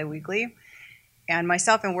of the LA Weekly, and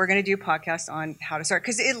myself, and we're going to do podcasts on how to start.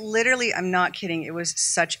 Because it literally, I'm not kidding, it was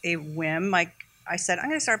such a whim. Like, I said, I'm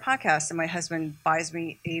going to start a podcast, and my husband buys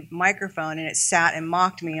me a microphone, and it sat and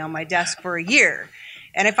mocked me on my desk for a year.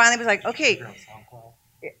 And I finally was like, okay,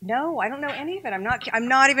 no, I don't know any of it. I'm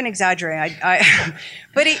not even exaggerating.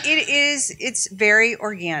 But it's very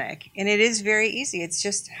organic, and it is very easy. It's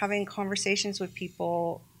just having conversations with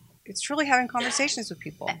people. It's truly having conversations with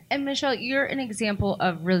people. And Michelle, you're an example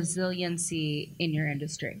of resiliency in your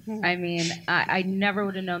industry. Mm-hmm. I mean, I never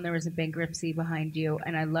would have known there was a bankruptcy behind you,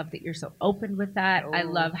 and I love that you're so open with that. Oh. I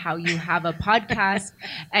love how you have a podcast,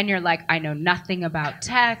 and you're like, I know nothing about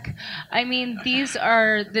tech. I mean, these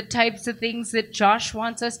are the types of things that Josh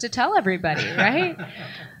wants us to tell everybody, right?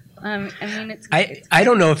 I mean, I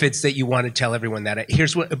don't know if it's that you want to tell everyone that.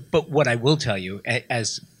 But what I will tell you,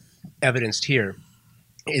 as evidenced here,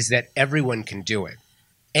 is that everyone can do it.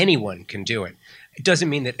 Anyone can do it. It doesn't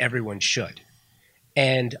mean that everyone should.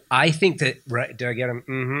 And I think that, right, did I get him?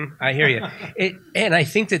 Mm-hmm, I hear you. And I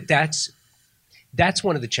think that that's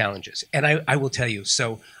one of the challenges. And I will tell you,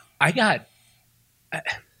 so I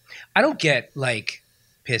don't get like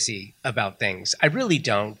pissy about things. I really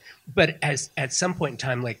don't. But at some point in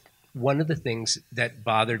time, like, one of the things that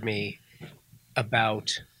bothered me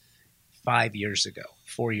about 4 years ago,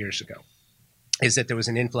 is that there was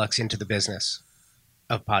an influx into the business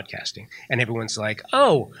of podcasting. And everyone's like,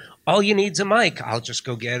 oh, all you need is a mic. I'll just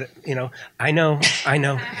go get it. You know, I know.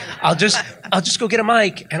 I'll just go get a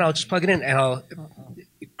mic, and I'll just plug it in, and I'll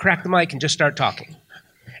crack the mic and just start talking.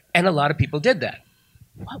 And a lot of people did that.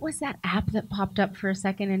 What was that app that popped up for a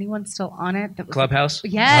second? Anyone still on it? That was Clubhouse?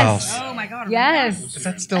 Yes. Oh my God. Yes. Is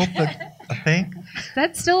that still a thing?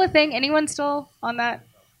 That's still a thing. Anyone still on that?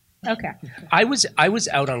 Okay. I was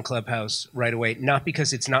out on Clubhouse right away, not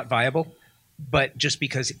because it's not viable, but just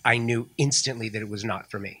because I knew instantly that it was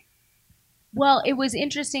not for me. Well, it was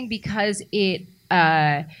interesting because it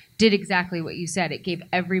did exactly what you said. It gave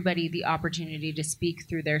everybody the opportunity to speak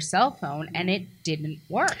through their cell phone, and it didn't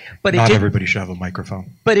work. But not everybody should have a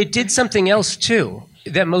microphone. But it did something else too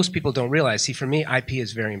that most people don't realize. See, for me, IP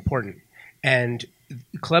is very important. And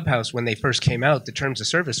Clubhouse, when they first came out, the terms of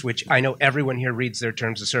service, which I know everyone here reads their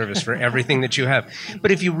terms of service for everything that you have.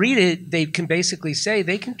 But if you read it, they can basically say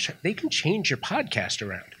they can change your podcast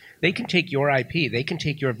around. They can take your IP, they can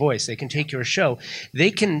take your voice, they can take your show,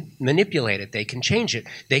 they can manipulate it, they can change it,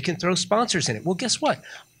 they can throw sponsors in it. Well, guess what?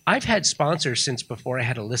 I've had sponsors since before I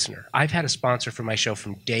had a listener. I've had a sponsor for my show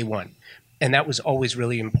from day one. And that was always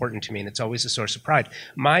really important to me, and it's always a source of pride.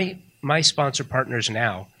 My sponsor partners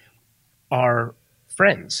now are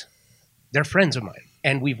friends. They're friends of mine,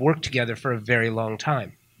 and we've worked together for a very long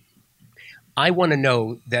time. I want to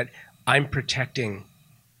know that I'm protecting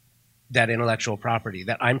that intellectual property,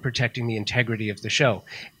 that I'm protecting the integrity of the show.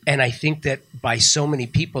 And I think that by so many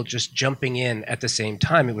people just jumping in at the same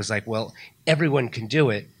time, it was like, well, everyone can do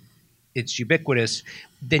it. It's ubiquitous.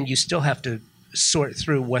 Then you still have to sort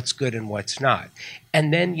through what's good and what's not.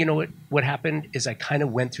 And then, you know, what happened is I kind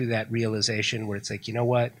of went through that realization where it's like, you know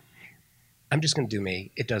what? I'm just going to do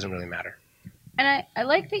me. It doesn't really matter. And I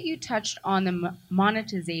like that you touched on the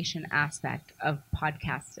monetization aspect of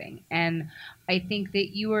podcasting. And I think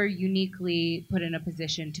that you are uniquely put in a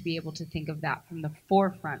position to be able to think of that from the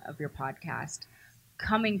forefront of your podcast,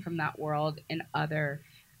 coming from that world in other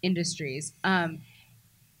industries.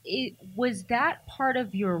 Was that part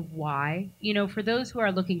of your why? You know, for those who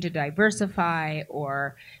are looking to diversify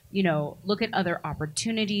or, you know, look at other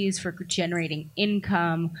opportunities for generating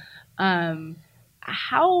income,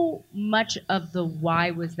 how much of the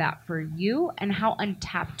why was that for you, and how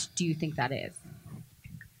untapped do you think that is?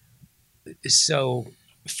 So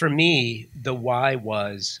for me, the why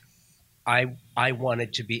was I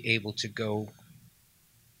wanted to be able to go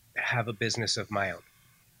have a business of my own.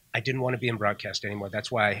 I didn't want to be in broadcast anymore.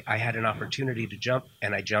 That's why I had an opportunity to jump,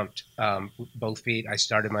 and I jumped both feet. I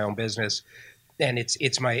started my own business. And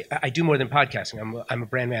I do more than podcasting. I'm a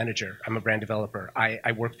brand manager. I'm a brand developer.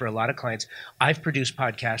 I work for a lot of clients. I've produced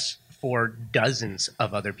podcasts for dozens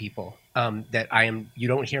of other people you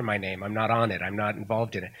don't hear my name. I'm not on it. I'm not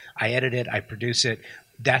involved in it. I edit it. I produce it.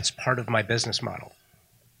 That's part of my business model.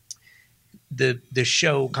 The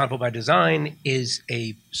show Convo by Design is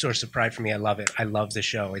a source of pride for me. I love it. I love the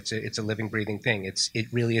show. It's a living, breathing thing. It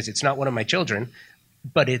really is. It's not one of my children,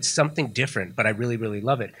 but it's something different, but I really, really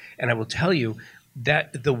love it. And I will tell you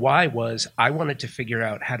that the why was I wanted to figure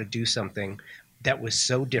out how to do something that was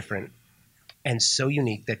so different and so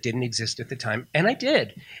unique that didn't exist at the time. And I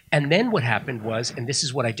did. And then what happened was, and this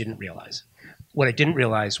is what I didn't realize. What I didn't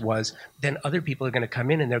realize was then other people are going to come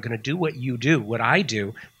in and they're going to do what you do, what I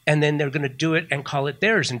do, and then they're going to do it and call it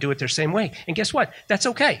theirs and do it their same way. And guess what? That's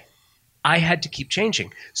okay. I had to keep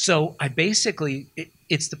changing. So I basically,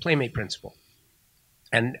 it's the Playmate principle.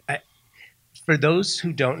 And for those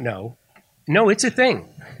who don't know, no, it's a thing.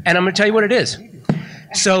 And I'm going to tell you what it is.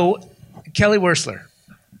 So Kelly Wearstler,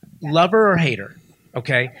 love her or hate her,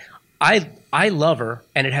 okay? I love her,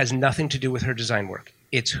 and it has nothing to do with her design work.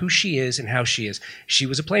 It's who she is and how she is. She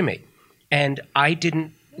was a Playmate. And I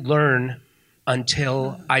didn't learn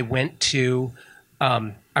until I went to,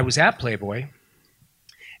 I was at Playboy,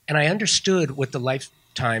 and I understood what the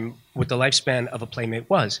lifespan of a Playmate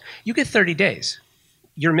was. You get 30 days.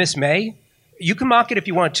 You're Miss May. You can mock it if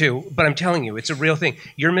you want to, but I'm telling you, it's a real thing.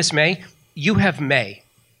 You're Miss May. You have May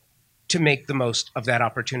to make the most of that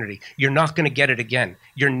opportunity. You're not going to get it again.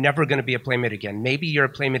 You're never going to be a Playmate again. Maybe you're a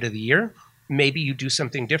Playmate of the Year. Maybe you do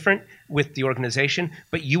something different with the organization,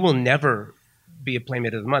 but you will never be a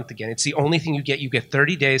Playmate of the Month again. It's the only thing you get. You get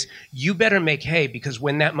 30 days. You better make hay, because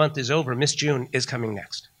when that month is over, Miss June is coming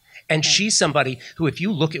next. And she's somebody who, if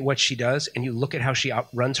you look at what she does and you look at how she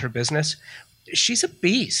runs her business, she's a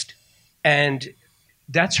beast. And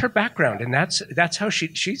that's her background, and that's how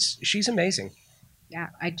she's amazing. Yeah,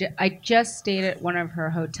 I just stayed at one of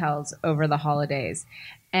her hotels over the holidays,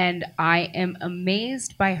 and I am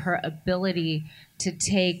amazed by her ability to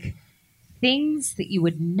take things that you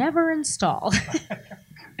would never install,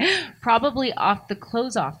 probably off the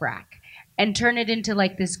clothes-off rack, and turn it into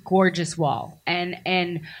like this gorgeous wall.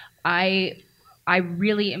 And I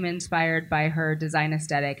really am inspired by her design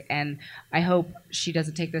aesthetic, and I hope she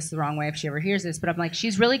doesn't take this the wrong way if she ever hears this, but I'm like,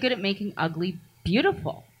 she's really good at making ugly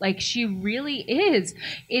beautiful. Like, she really is.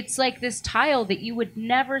 It's like this tile that you would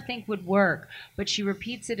never think would work, but she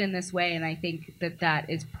repeats it in this way, and I think that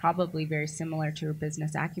is probably very similar to her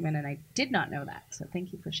business acumen, and I did not know that, so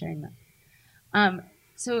thank you for sharing that.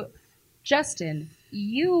 So Justin,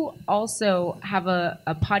 you also have a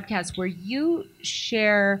podcast where you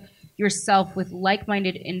share yourself with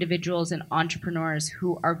like-minded individuals and entrepreneurs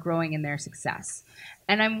who are growing in their success.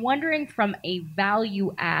 And I'm wondering, from a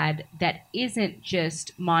value add that isn't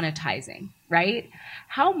just monetizing, right?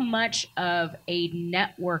 How much of a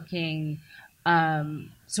networking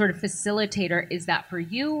sort of facilitator is that for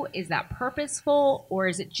you? Is that purposeful, or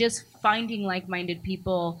is it just finding like-minded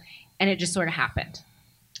people and it just sort of happened?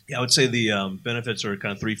 Yeah, I would say the benefits are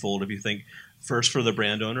kind of threefold. If you think first for the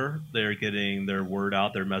brand owner, they're getting their word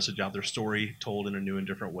out, their message out, their story told in a new and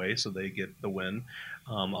different way, so they get the win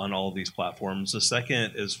on all of these platforms. The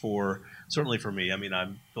second is certainly for me. I mean,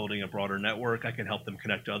 I'm building a broader network. I can help them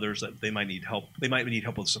connect to others that they might need help. They might need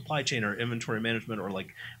help with supply chain or inventory management or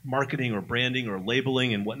like marketing or branding or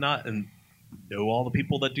labeling and whatnot, and know all the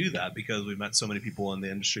people that do that because we've met so many people in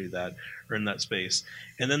the industry that are in that space.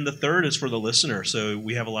 And then the third is for the listener. So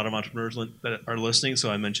we have a lot of entrepreneurs that are listening.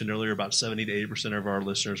 So I mentioned earlier about 70 to 80% of our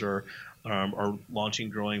listeners are launching,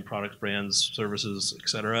 growing products, brands, services, et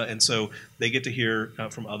cetera. And so they get to hear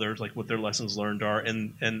from others like what their lessons learned are.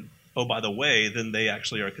 And oh, by the way, then they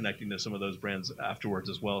actually are connecting to some of those brands afterwards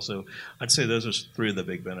as well. So I'd say those are three of the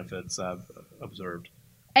big benefits I've observed.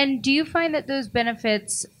 And do you find that those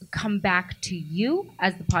benefits come back to you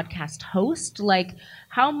as the podcast host? Like,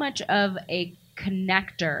 how much of a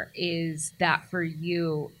connector is that for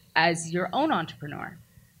you as your own entrepreneur?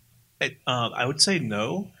 I would say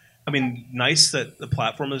no. I mean, nice that the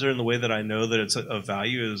platform is there in the way that I know that it's of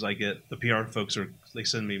value is I get the PR folks they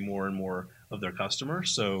send me more and more of their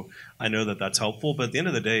customers. So I know that that's helpful. But at the end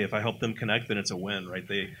of the day, if I help them connect, then it's a win, right?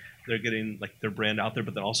 They're getting like their brand out there,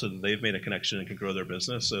 but then also they've made a connection and can grow their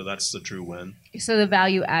business. So that's the true win. So the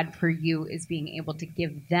value add for you is being able to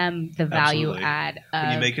give them the value Absolutely. Add.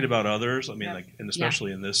 When you make it about others, I mean, Yep. like, and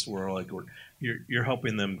especially in this world, like you're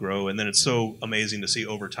helping them grow. And then it's so amazing to see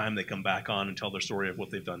over time they come back on and tell their story of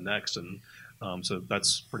what they've done next. And so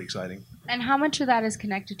that's pretty exciting. And how much of that is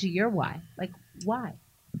connected to your why? Like, why?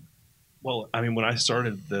 Well, I mean, when I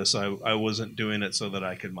started this, I wasn't doing it so that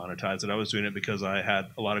I could monetize it. I was doing it because I had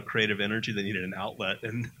a lot of creative energy that needed an outlet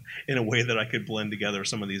and in a way that I could blend together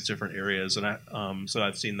some of these different areas. And so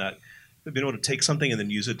I've seen that being able to take something and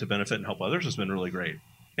then use it to benefit and help others has been really great.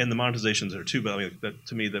 And the monetization's there too, but I mean,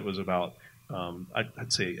 to me, that was about,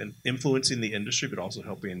 I'd say, influencing the industry, but also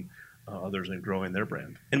helping others in growing their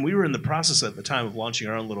brand. And we were in the process at the time of launching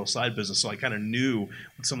our own little side business, so I kind of knew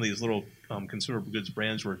what some of these little consumer goods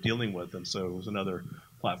brands were dealing with, and so it was another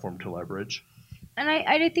platform to leverage. And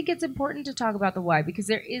I think it's important to talk about the why because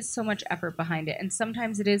there is so much effort behind it. And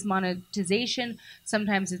sometimes it is monetization,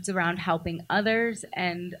 sometimes it's around helping others.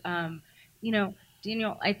 And,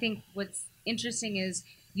 Daniel, I think what's interesting is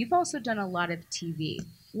you've also done a lot of TV.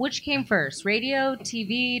 Which came first, radio,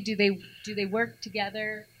 TV? Do they work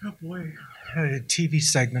together? Oh boy, TV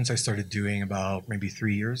segments I started doing about maybe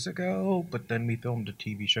 3 years ago, but then we filmed a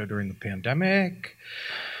TV show during the pandemic,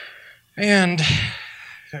 and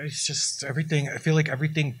it's just everything. I feel like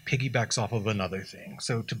everything piggybacks off of another thing.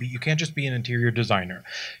 So you can't just be an interior designer.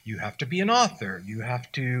 You have to be an author. You have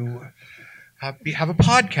to have a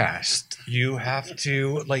podcast. You have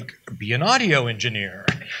to be an audio engineer.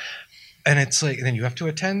 And it's like, then you have to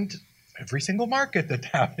attend every single market that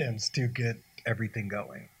happens to get everything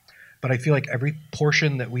going. But I feel like every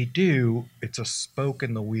portion that we do, it's a spoke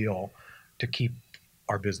in the wheel to keep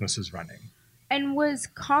our businesses running. And was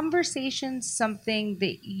conversation something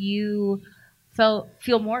that you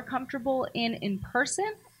feel more comfortable in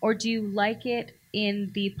person, or do you like it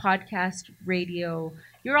in the podcast radio?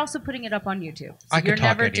 You're also putting it up on YouTube, so you're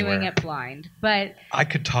never doing it blind. But I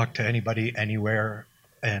could talk to anybody anywhere,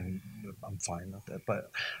 and I'm fine with it,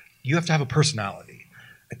 but you have to have a personality.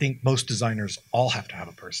 I think most designers all have to have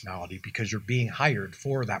a personality because you're being hired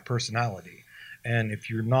for that personality. And if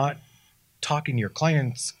you're not talking to your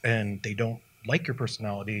clients and they don't like your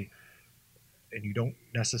personality and you don't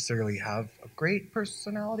necessarily have a great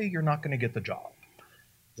personality, you're not going to get the job.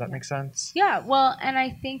 Does that make sense? Yeah, well, and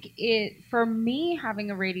I think for me,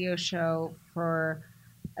 having a radio show for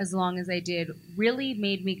as long as I did really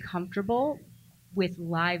made me comfortable with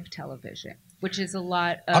live television, which is a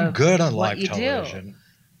lot of I'm good on what live you television. do.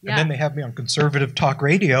 And then they have me on conservative talk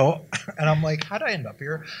radio, and I'm like, how'd I end up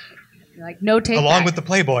here? You're like, no take Along back. with the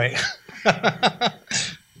Playboy.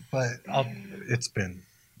 But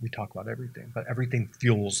we talk about everything, but everything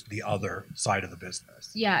fuels the other side of the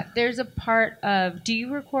business. Yeah, there's a part of, do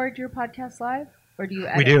you record your podcast live or do you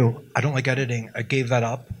edit? We do. I don't like editing. I gave that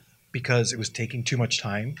up because it was taking too much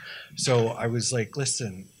time. So I was like,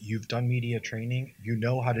 listen, you've done media training. You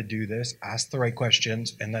know how to do this. Ask the right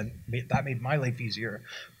questions. And then that made my life easier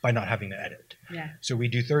by not having to edit. Yeah. So we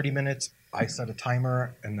do 30 minutes. I set a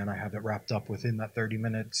timer, and then I have it wrapped up within that 30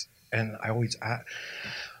 minutes. And I always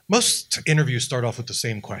most interviews start off with the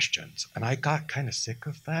same questions. And I got kind of sick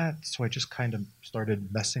of that. So I just kind of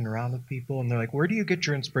started messing around with people. And they're like, where do you get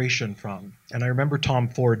your inspiration from? And I remember Tom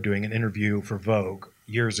Ford doing an interview for Vogue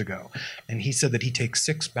years ago. And he said that he takes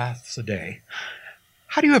 6 baths a day.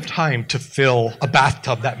 How do you have time to fill a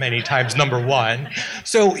bathtub that many times, number one?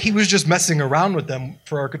 So he was just messing around with them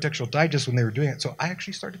for Architectural Digest when they were doing it. So I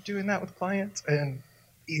actually started doing that with clients and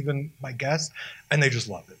even my guests, and they just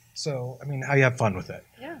love it. So, I mean, I have fun with it.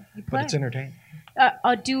 Yeah, you But it's entertaining.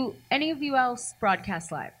 Do any of you else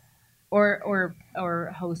broadcast live, or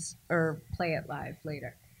host or play it live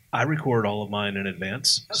later? I record all of mine in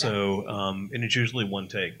advance, so and it's usually one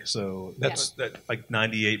take. So that's like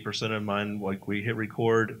 98% of mine. Like we hit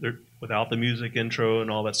record without the music intro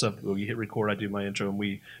and all that stuff. We hit record. I do my intro, and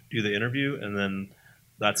we do the interview, and then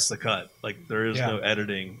that's the cut. Like there is no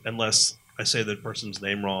editing unless I say the person's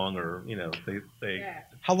name wrong, or they.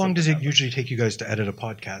 How long does it usually take you guys to edit a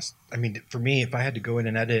podcast? I mean, for me, if I had to go in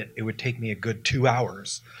and edit, it would take me a good 2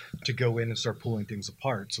 hours to go in and start pulling things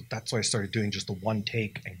apart. So that's why I started doing just the one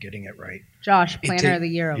take and getting it right. Josh, planner of the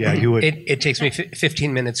year. Yeah, you would. It takes me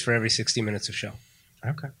 15 minutes for every 60 minutes of show.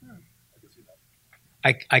 Okay.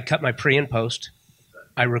 I cut my pre and post.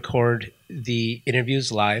 I record the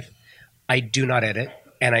interviews live. I do not edit.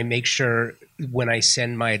 And I make sure when I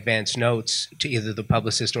send my advance notes to either the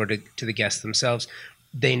publicist or to the guests themselves,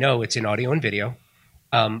 they know it's in audio and video.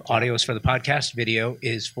 Audio is for the podcast. Video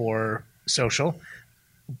is for social.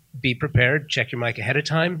 Be prepared. Check your mic ahead of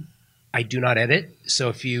time. I do not edit. So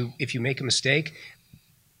if you make a mistake,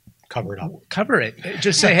 cover it up. Cover it.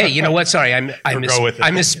 Just say, hey, you know what? Sorry, I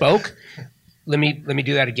misspoke. Let me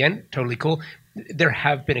do that again. Totally cool. There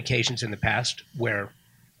have been occasions in the past where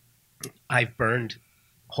I've burned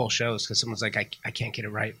whole shows because someone's like, I can't get it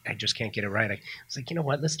right. I just can't get it right. I was like, you know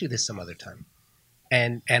what? Let's do this some other time.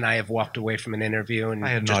 And I have walked away from an interview and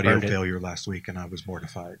I had an just audio burned it. failure last week and I was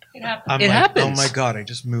mortified. It happens. I'm It like, happens. oh my God, I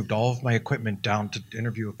just moved all of my equipment down to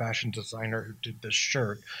interview a fashion designer who did this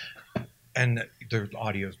shirt and the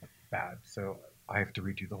audio's bad. So I have to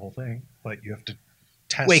redo the whole thing, but you have to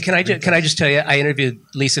test. Wait, can I just tell you, I interviewed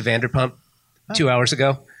Lisa Vanderpump 2 hours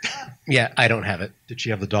ago. Yeah, I don't have it. Did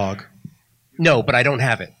she have the dog? No, but I don't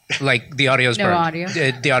have it. Like the audio's No burned. audio.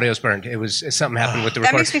 The audio's burned. It was something happened with the That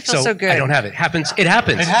record. makes me feel so good. I don't have it. It happens. It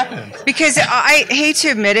happens. Because I hate to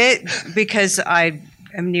admit it, because I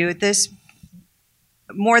am new at this.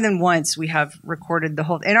 More than once, we have recorded the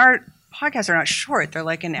whole. And our podcasts are not short; they're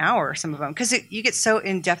like an hour. Some of them, because you get so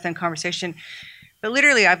in depth in conversation. But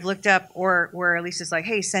literally, I've looked up, or where Lisa's like,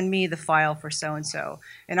 "Hey, send me the file for so and so,"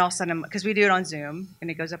 and all of a sudden, because we do it on Zoom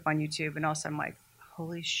and it goes up on YouTube, and all of a sudden, I'm like,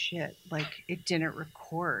 holy shit, like it didn't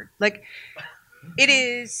record. Like it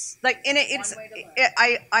is like, and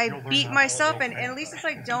I beat myself and Lisa's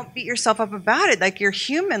like, don't beat yourself up about it. Like you're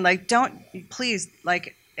human. Like don't, please,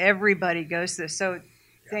 like everybody goes through this. So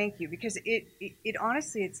thank you. Because it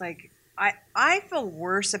honestly, it's like, I feel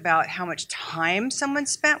worse about how much time someone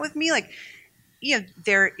spent with me. Like, you know,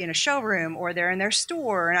 they're in a showroom or they're in their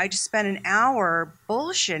store and I just spent an hour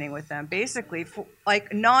bullshitting with them basically for,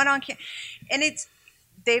 like not on camera. And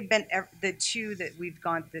they've been, the two that we've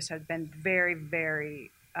gone through this have been very,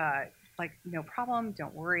 very, like, no problem,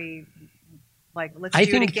 don't worry, like, let's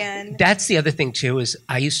do it again. That's the other thing too, is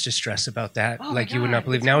I used to stress about that. Oh like my you would God, not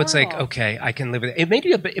believe. it's Now it's like, horrible. okay, I can live with it. It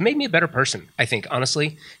made me a better person, I think,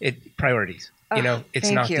 honestly. Priorities. You know, it's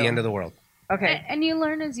thank not you. the end of the world. Okay. And you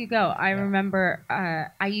learn as you go. I remember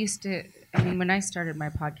I used to, when I started my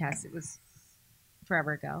podcast, it was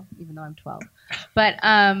forever ago, even though I'm 12. But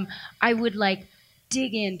I would like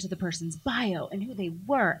dig into the person's bio and who they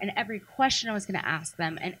were and every question I was going to ask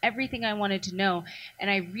them and everything I wanted to know. And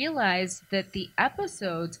I realized that the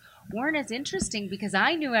episodes weren't as interesting because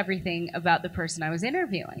I knew everything about the person I was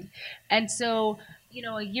interviewing. And so, you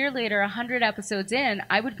know, a year later, 100 episodes in,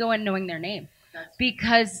 I would go in knowing their name.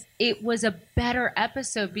 Because it was a better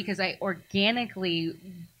episode because I organically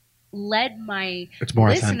led my It's more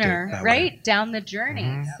listener authentic that right way. down the journey.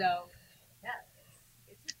 Mhm. So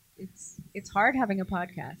yeah, it's hard having a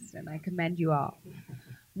podcast, and I commend you all.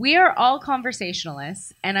 We are all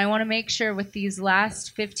conversationalists, and I want to make sure with these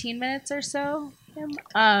last 15 minutes or so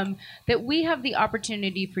him, that we have the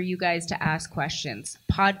opportunity for you guys to ask questions.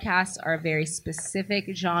 Podcasts are a very specific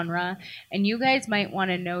genre, and you guys might want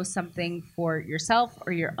to know something for yourself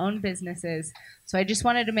or your own businesses. So I just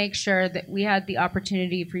wanted to make sure that we had the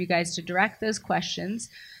opportunity for you guys to direct those questions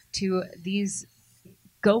to these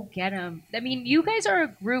go get 'em. I mean, you guys are a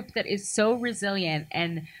group that is so resilient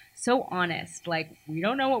and so honest. Like, we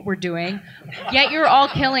don't know what we're doing, yet you're all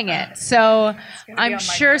killing it. So I'm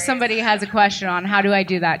sure somebody has a question on how do I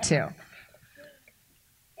do that too.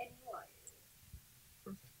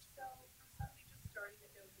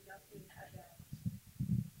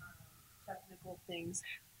 Technical things.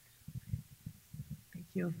 Thank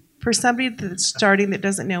you. For somebody that's starting that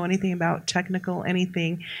doesn't know anything about technical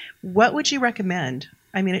anything, what would you recommend?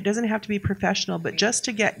 I mean, it doesn't have to be professional, but just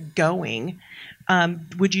to get going,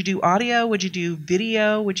 would you do audio? Would you do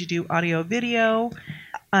video? Would you do audio video?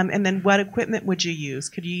 And then what equipment would you use?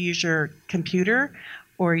 Could you use your computer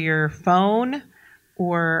or your phone?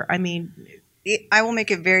 Or, I mean... I will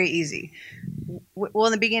make it very easy. Well,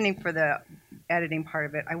 in the beginning for the editing part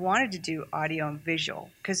of it, I wanted to do audio and visual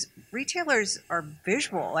because retailers are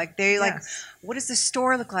visual. Like, they like, what does the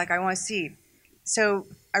store look like? I want to see. So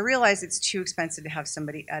I realized it's too expensive to have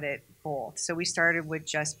somebody edit both. So we started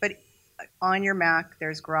with but on your Mac,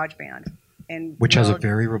 there's GarageBand. Which has a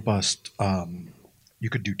very robust, you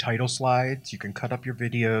could do title slides, you can cut up your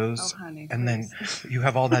videos, and then you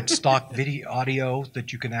have all that stock video audio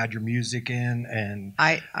that you can add your music in and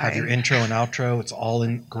have your intro and outro. It's all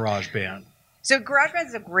in GarageBand. So GarageBand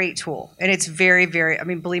is a great tool, and it's very, very, I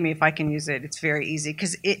mean, believe me, if I can use it, it's very easy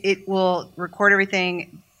because it will record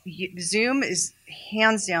everything. Zoom is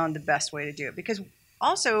hands down the best way to do it because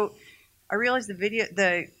also I realized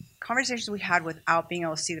the conversations we had without being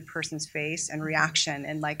able to see the person's face and reaction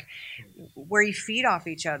and like where you feed off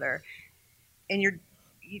each other and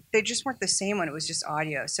they just weren't the same when it was just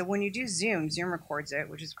audio. So when you do Zoom records it,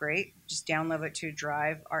 which is great. Just download it to a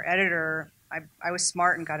drive. Our editor, I was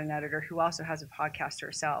smart and got an editor who also has a podcast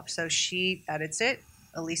herself. So she edits it.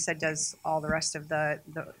 Elisa does all the rest of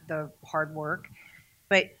the hard work.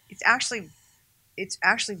 But it's actually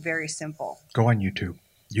very simple. Go on YouTube.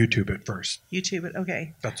 YouTube it first. YouTube it.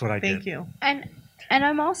 Okay. That's what I did. Thank you. And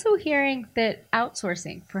I'm also hearing that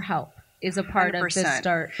outsourcing for help is a part 100%. Of the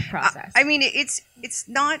start process. I mean, it's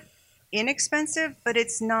not inexpensive, but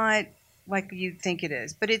it's not like you think it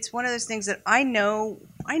is. But it's one of those things that I know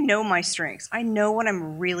my strengths. I know what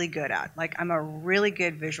I'm really good at. Like, I'm a really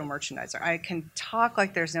good visual merchandiser. I can talk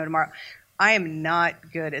like there's no tomorrow. I am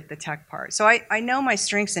not good at the tech part. So I know my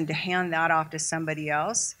strengths, and to hand that off to somebody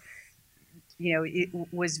else, it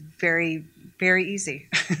was very, very easy.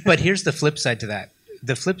 But here's the flip side to that.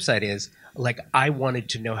 The flip side is, like, I wanted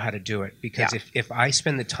to know how to do it because if I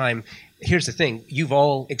spend the time, here's the thing, you've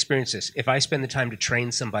all experienced this. If I spend the time to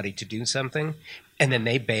train somebody to do something and then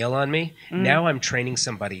they bail on me, now I'm training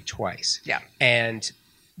somebody twice. Yeah. And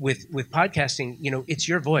with podcasting, it's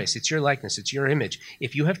your voice, it's your likeness, it's your image.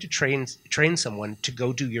 If you have to train someone to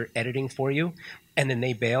go do your editing for you and then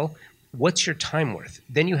they bail, what's your time worth?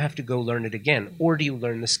 Then you have to go learn it again. Or do you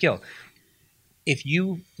learn the skill? If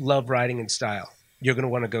you love riding in style, you're going to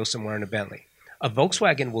want to go somewhere in a Bentley. A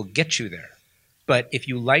Volkswagen will get you there. But if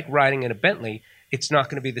you like riding in a Bentley, it's not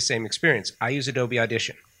going to be the same experience. I use Adobe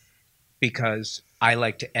Audition because I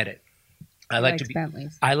like to edit. I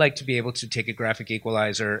like to be able to take a graphic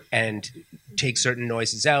equalizer and take certain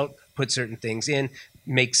noises out, put certain things in.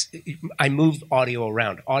 I move audio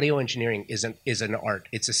around. Audio engineering is an art.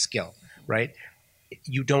 It's a skill, right?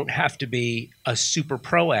 You don't have to be a super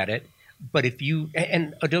pro at it, but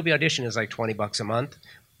and Adobe Audition is like $20 a month.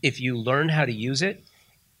 If you learn how to use it,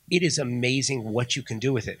 it is amazing what you can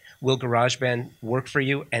do with it. Will GarageBand work for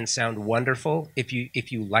you and sound wonderful? If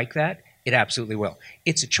you like that, it absolutely will.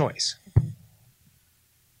 It's a choice.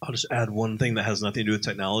 I'll just add one thing that has nothing to do with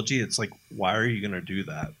technology. It's like, why are you going to do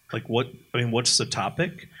that? Like, what's the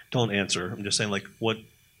topic? Don't answer. I'm just saying, like, what's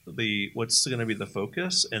going to be the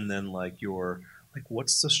focus? And then,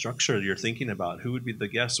 what's the structure you're thinking about? Who would be the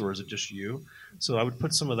guest, or is it just you? So I would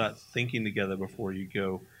put some of that thinking together before you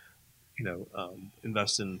go,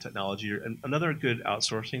 invest in technology. And another good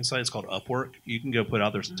outsourcing site is called Upwork. You can go put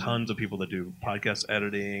out, there's tons of people that do podcast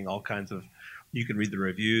editing, all kinds of, you can read the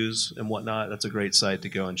reviews and whatnot. That's a great site to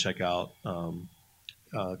go and check out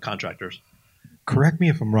contractors. Correct me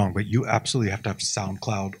if I'm wrong, but you absolutely have to have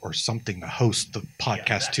SoundCloud or something to host the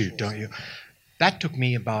podcast too, don't you? That took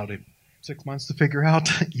me about 6 months to figure out.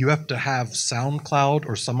 You have to have SoundCloud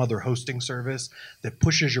or some other hosting service that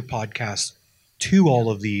pushes your podcast to all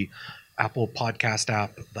of the Apple Podcast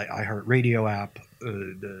app, the iHeartRadio app,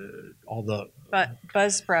 all the. But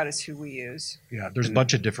Buzzsprout is who we use. Yeah, there's a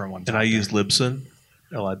bunch of different ones. And I use Libsyn,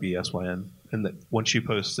 Libsyn, and that once you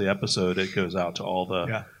post the episode, it goes out to all the.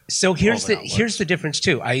 Yeah. So here's the here's the difference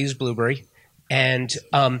too. I use Blueberry, and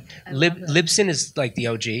Libsyn is like the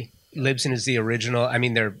OG. Libsyn is the original. I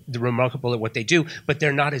mean, they're remarkable at what they do, but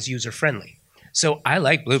they're not as user friendly. So I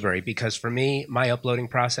like Blueberry because for me, my uploading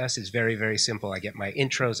process is very, very simple. I get my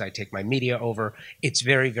intros, I take my media over. It's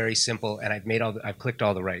very, very simple, and I've clicked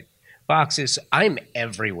all the right boxes. I'm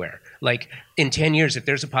everywhere. Like in 10 years, if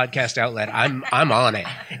there's a podcast outlet, I'm on it.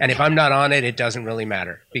 And if I'm not on it, it doesn't really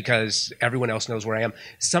matter because everyone else knows where I am.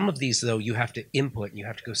 Some of these, though, you have to input and you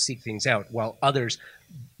have to go seek things out, while others,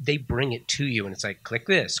 they bring it to you, and it's like, click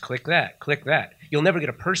this, click that, click that. You'll never get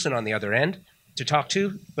a person on the other end to talk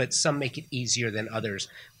to, but some make it easier than others.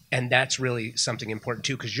 And that's really something important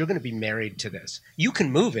too, because you're going to be married to this. You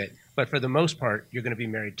can move it, but for the most part, you're going to be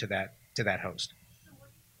married to that host.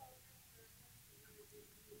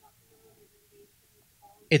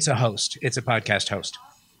 It's a host. It's a podcast host.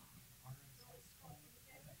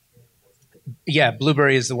 Yeah,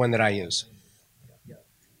 Blueberry is the one that I use.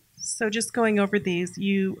 So just going over these,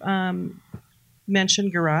 you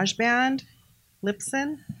mentioned GarageBand,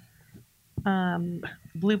 Libsyn,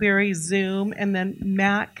 Blueberry, Zoom, and then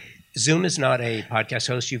Mac. Zoom is not a podcast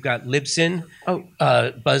host. You've got Libsyn,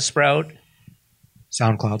 Buzzsprout,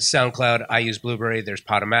 SoundCloud. I use Blueberry. There's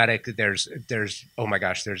Podomatic. There's oh my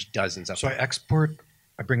gosh, there's dozens of them.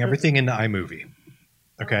 I bring everything into iMovie.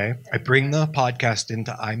 Okay, I bring the podcast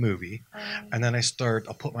into iMovie, and then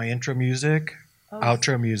I'll put my intro music,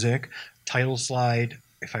 outro music, title slide.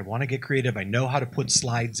 If I want to get creative, I know how to put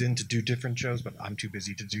slides in to do different shows, but I'm too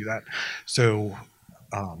busy to do that. So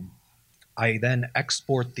I then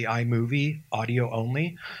export the iMovie audio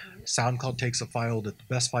only. SoundCloud takes a file that the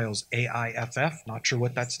best file is AIFF. Not sure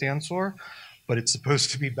what that stands for, but it's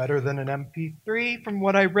supposed to be better than an MP3 from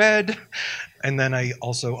what I read. And then I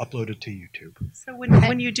also upload it to YouTube. So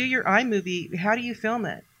when you do your iMovie, how do you film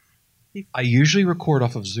it? I usually record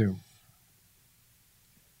off of Zoom.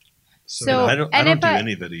 So I don't do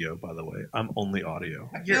any video, by the way. I'm only audio.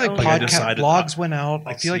 I feel like blogs went out.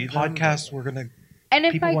 I feel like podcasts were going to... And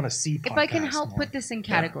people want to see podcasts. If I can help put this in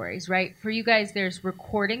categories, right? For you guys, there's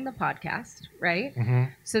recording the podcast, right? Mm-hmm.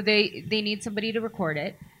 So they need somebody to record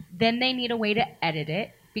it. Then they need a way to edit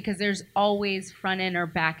it because there's always front end or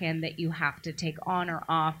back end that you have to take on or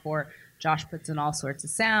off, or Josh puts in all sorts of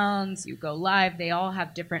sounds, you go live. They all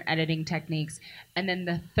have different editing techniques. And then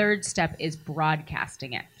the third step is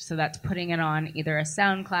broadcasting it. So that's putting it on either a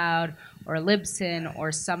SoundCloud or a Libsyn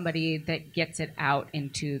or somebody that gets it out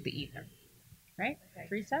into the ether. Right?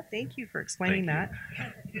 Three steps? Thank you for explaining that.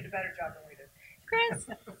 You did a better job than we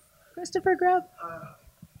did. Christopher Grubb.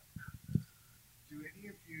 Do any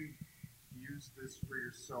of you use this for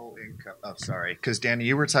your sole income? Oh, sorry. Because, Danny,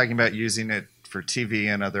 you were talking about using it for TV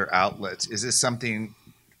and other outlets. Is this something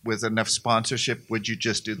with enough sponsorship? Would you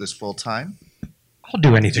just do this full time? I'll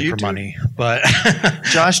do anything for money. But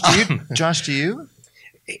Josh, do you?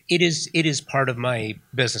 It is part of my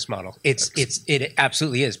business model. It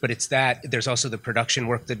absolutely is. But it's that there's also the production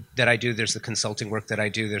work that I do. There's the consulting work that I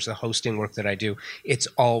do. There's the hosting work that I do. It's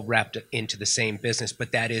all wrapped into the same business,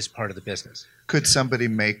 but that is part of the business. Could somebody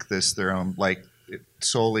make this their own, like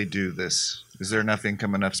solely do this? Is there enough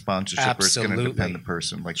income, enough sponsorship, or it's going to depend on the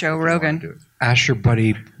person? Like Joe Rogan. Ask your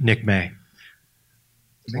buddy Nick May.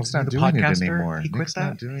 Nick's not doing it anymore. He quit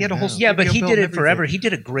that. He had a whole but he did it forever. He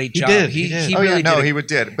did a great job. He did. He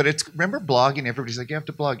did. But it's remember blogging. Everybody's like, you have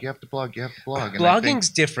to blog. You have to blog. You have to blog. And blogging's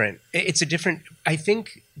different. It's a different. I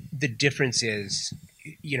think the difference is,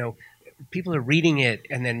 people are reading it,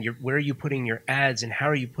 and then where are you putting your ads, and how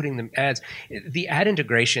are you putting them ads? The ad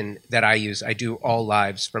integration that I use, I do all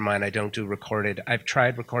lives for mine. I don't do recorded. I've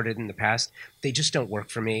tried recorded in the past. They just don't work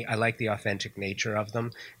for me. I like the authentic nature of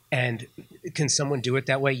them. And can someone do it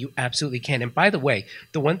that way? You absolutely can. And by the way,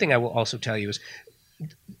 the one thing I will also tell you is,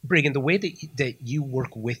 Brighan, the way that you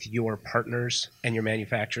work with your partners and your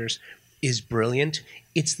manufacturers is brilliant.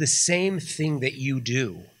 It's the same thing that you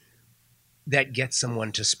do that gets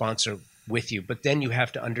someone to sponsor with you. But then you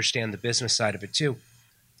have to understand the business side of it too.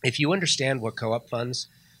 If you understand what co-op funds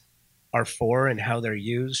are for and how they're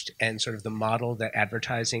used, and sort of the model that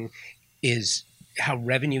advertising is, how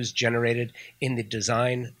revenue is generated in the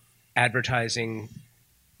design advertising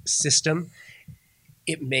system,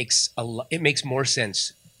 it makes more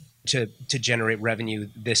sense to generate revenue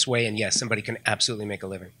this way. And yes, somebody can absolutely make a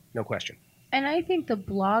living, no question. And I think the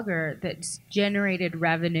blogger that's generated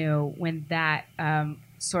revenue when that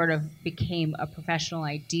sort of became a professional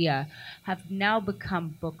idea have now become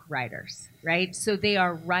book writers, right? So they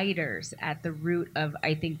are writers at the root of,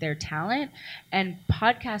 I think, their talent. And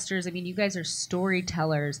podcasters, I mean, you guys are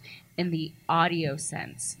storytellers in the audio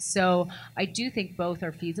sense. So I do think both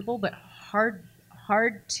are feasible, but hard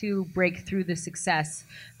to break through the success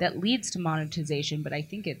that leads to monetization. But I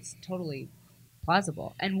think it's totally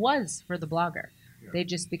plausible, and was for the blogger. They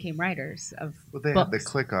just became writers of Well, they books. have the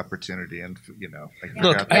click opportunity, and like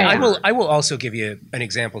Look, I will also give you an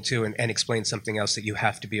example too, and explain something else that you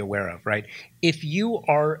have to be aware of, right? If you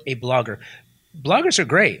are a blogger, bloggers are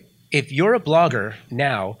great. If you're a blogger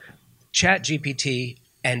now, ChatGPT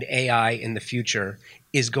and AI in the future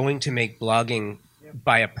is going to make blogging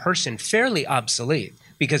by a person fairly obsolete.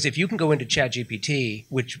 Because if you can go into ChatGPT,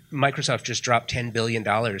 which Microsoft just dropped $10 billion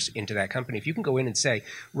into that company, if you can go in and say,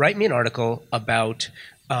 write me an article about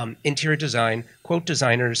interior design, quote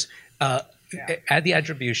designers, add the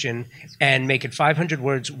attribution, and make it 500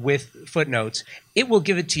 words with footnotes, it will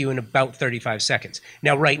give it to you in about 35 seconds.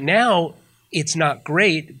 Now, right now, it's not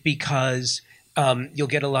great because you'll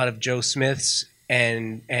get a lot of Joe Smiths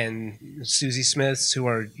and Susie Smiths, who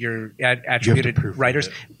are your attributed writers.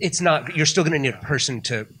 It's not. You're still going to need a person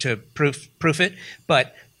to proof it,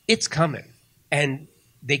 but it's coming, and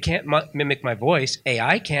they can't mimic my voice.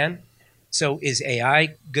 AI can. So is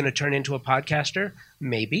AI going to turn into a podcaster?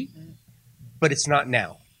 Maybe, but it's not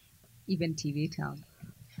now. Even TV talent.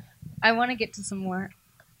 I want to get to some more.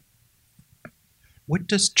 What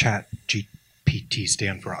does ChatGPT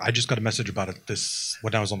stand for? I just got a message about it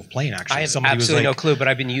when I was on the plane. Actually, I have Somebody absolutely was no clue, but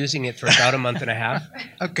I've been using it for about a month and a half.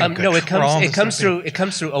 Okay, good. No, it We're all on comes the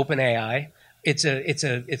same through OpenAI. It's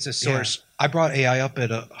a source. Yeah. I brought AI up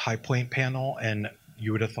at a High Point panel, and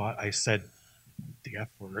you would have thought I said the F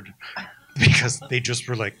word because they just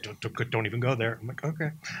were like, "Don't even go there." I'm like,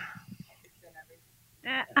 okay.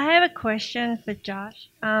 I have a question for Josh.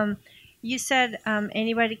 You said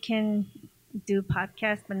anybody can do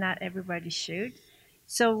podcasts, but not everybody should.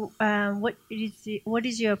 So, what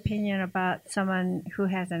is your opinion about someone who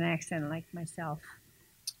has an accent like myself?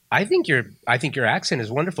 I think your accent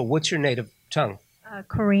is wonderful. What's your native tongue?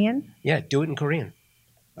 Korean. Yeah, do it in Korean.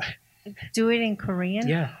 Do it in Korean.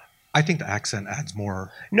 Yeah. I think the accent adds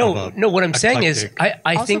more. No. What I'm saying is, I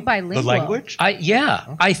Also think bilingual. The language.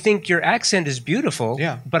 I think your accent is beautiful.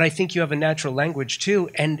 Yeah. But I think you have a natural language too.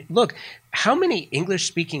 And look, how many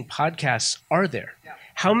English-speaking podcasts are there?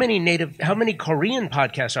 How many Korean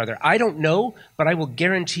podcasts are there? I don't know, but I will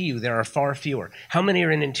guarantee you there are far fewer. How many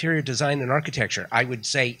are in interior design and architecture? I would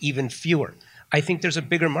say even fewer. I think there's a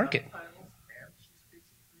bigger market.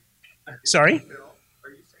 Sorry?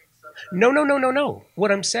 No.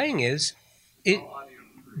 What I'm saying is,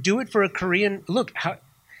 do it for a Korean. Look,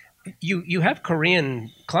 you have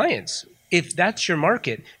Korean clients. If that's your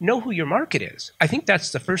market, know who your market is. I think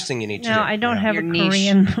that's the first thing you need to do. No, I don't have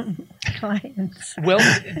Korean clients. Well,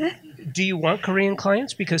 do you want Korean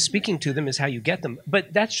clients? Because speaking to them is how you get them.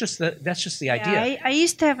 But that's just the idea. I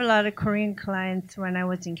used to have a lot of Korean clients when I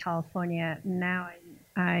was in California. Now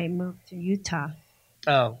I moved to Utah.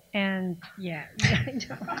 Oh. And yeah.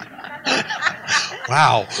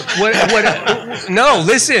 Wow. No,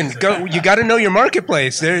 listen. Go. You got to know your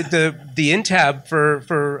marketplace. The in-tab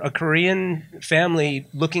for a Korean family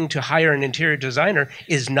looking to hire an interior designer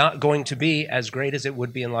is not going to be as great as it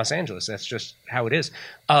would be in Los Angeles. That's just how it is.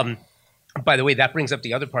 By the way, that brings up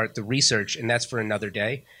the other part, the research, and that's for another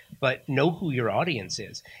day. But know who your audience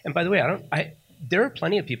is. And by the way, there are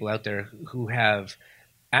plenty of people out there who have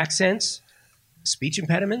accents, speech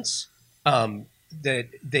impediments, that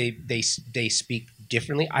they speak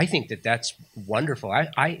differently. I think that's wonderful.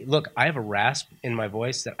 Look, I have a rasp in my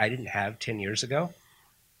voice that I didn't have 10 years ago.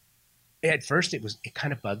 At first, it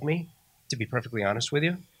kind of bugged me, to be perfectly honest with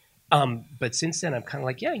you. But since then, I'm kind of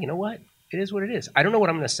like, yeah, you know what? It is what it is. I don't know what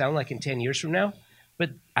I'm going to sound like in 10 years from now,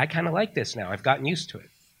 but I kind of like this now. I've gotten used to it.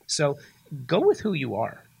 So go with who you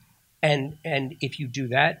are. And if you do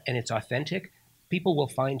that and it's authentic, people will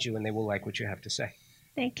find you and they will like what you have to say.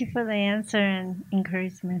 Thank you for the answer and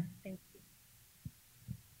encouragement. Thank you.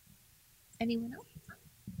 Anyone else?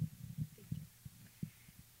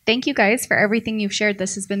 Thank you guys for everything you've shared.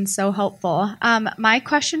 This has been so helpful. My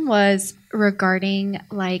question was regarding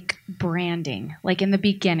like branding, like in the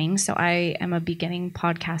beginning. So I am a beginning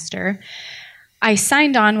podcaster. I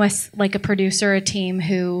signed on with like a producer, a team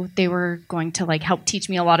who they were going to like help teach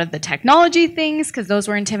me a lot of the technology things because those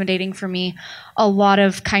were intimidating for me. A lot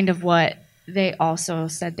of kind of what they also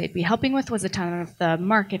said they'd be helping with was a ton of the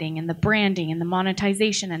marketing and the branding and the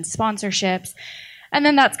monetization and sponsorships. And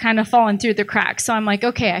then that's kind of fallen through the cracks. So I'm like,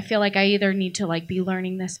 okay, I feel like I either need to like be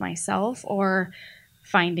learning this myself or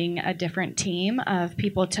finding a different team of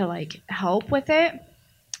people to like help with it.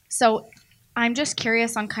 So I'm just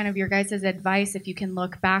curious on kind of your guys' advice, if you can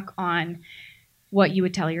look back on what you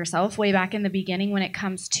would tell yourself way back in the beginning when it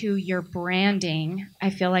comes to your branding. I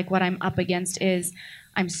feel like what I'm up against is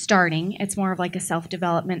I'm starting. It's more of like a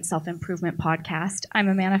self-development, self-improvement podcast. I'm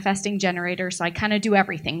a manifesting generator, so I kind of do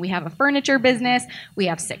everything. We have a furniture business. We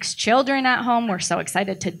have 6 children at home. We're so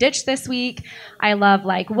excited to ditch this week. I love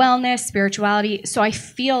like wellness, spirituality. So I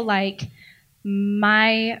feel like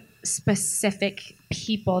my specific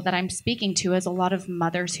people that I'm speaking to is a lot of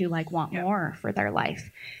mothers who like want more for their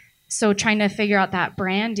life. So trying to figure out that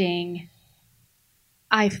branding,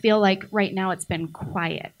 I feel like right now it's been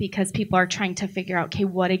quiet because people are trying to figure out, okay,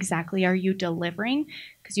 what exactly are you delivering?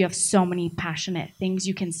 Because you have so many passionate things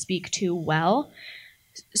you can speak to well.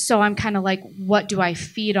 So I'm kind of like, what do I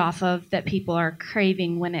feed off of that people are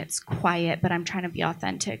craving when it's quiet, but I'm trying to be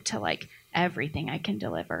authentic to like everything I can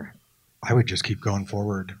deliver? I would just keep going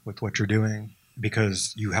forward with what you're doing,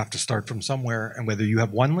 because you have to start from somewhere. And whether you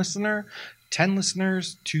have 1 listener, 10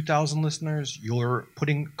 listeners, 2,000 listeners, you're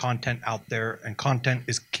putting content out there, and content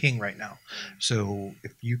is king right now. So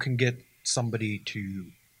if you can get somebody to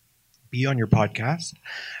be on your podcast,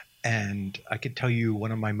 and I could tell you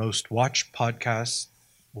one of my most watched podcasts,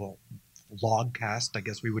 well, vlogcast, I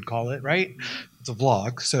guess we would call it, right? It's a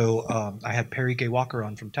vlog. So I had Perry Gay Walker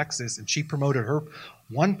on from Texas, and she promoted her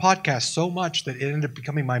one podcast so much that it ended up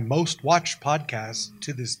becoming my most watched podcast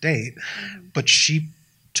to this date. But she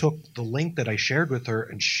took the link that I shared with her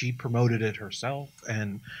and she promoted it herself,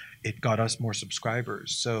 and it got us more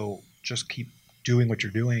subscribers. So just keep doing what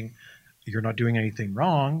you're doing. You're not doing anything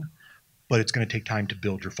wrong, but it's going to take time to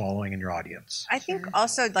build your following and your audience. I think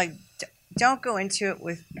also like don't go into it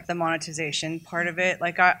with the monetization part of it.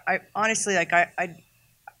 Like I honestly, like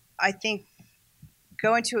I think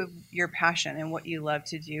go into your passion and what you love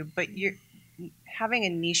to do, but you're having a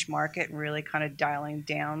niche market and really kind of dialing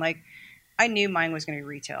down. Like I knew mine was going to be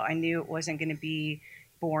retail. I knew it wasn't going to be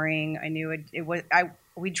boring. I knew it was.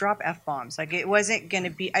 We drop F-bombs. Like it wasn't going to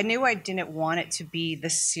be. I knew I didn't want it to be the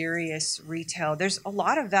serious retail. There's a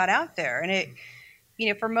lot of that out there, and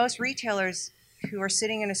it, for most retailers who are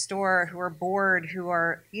sitting in a store, who are bored, who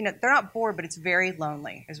are, they're not bored, but it's very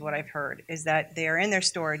lonely, is what I've heard. Is that they are in their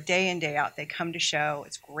store day in, day out. They come to show.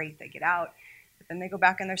 It's great. They get out. Then they go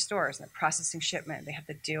back in their stores and they're processing shipment. They have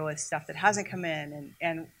to deal with stuff that hasn't come in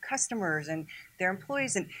and customers and their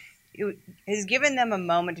employees. And it has given them a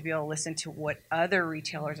moment to be able to listen to what other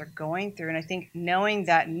retailers are going through. And I think knowing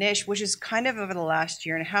that niche, which is kind of over the last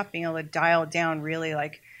year and a half, being able to dial down really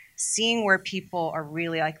like seeing where people are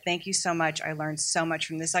really like, thank you so much. I learned so much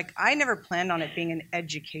from this. Like I never planned on it being an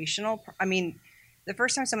educational. I mean, the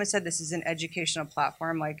first time someone said this is an educational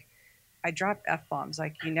platform, like I dropped F-bombs,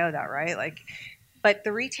 like, that, right? Like, but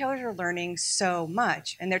the retailers are learning so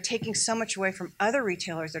much, and they're taking so much away from other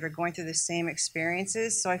retailers that are going through the same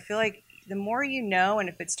experiences. So I feel like the more you know, and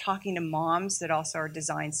if it's talking to moms that also are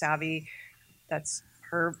design savvy, that's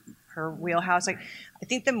her wheelhouse. Like I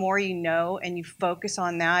think the more you know and you focus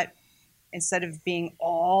on that instead of being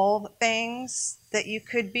all things that you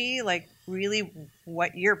could be, like really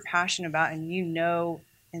what you're passionate about, and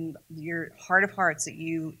in your heart of hearts that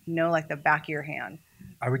like the back of your hand.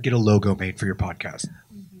 I would get a logo made for your podcast.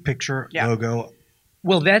 Picture, logo.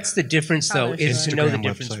 Well, that's the difference, though, is to know the Instagram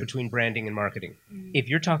difference website. between branding and marketing. If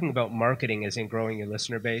you're talking about marketing as in growing your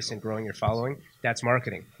listener base and growing your following, that's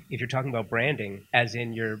marketing. If you're talking about branding, as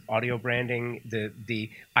in your audio branding,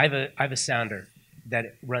 I have a sounder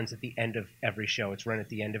that runs at the end of every show. It's run at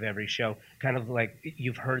the end of every show, kind of like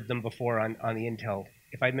you've heard them before on the Intel.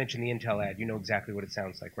 If I mention the Intel ad, you know exactly what it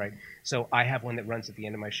sounds like, right? So I have one that runs at the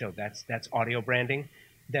end of my show. That's audio branding.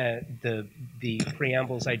 The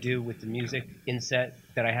preambles I do with the music inset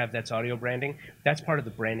that I have, that's audio branding. That's part of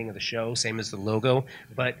the branding of the show, same as the logo.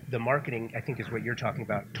 But the marketing, I think, is what you're talking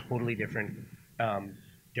about. Totally different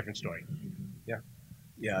story. Yeah.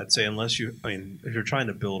 Yeah, I'd say if you're trying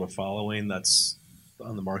to build a following, that's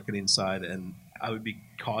on the marketing side, and I would be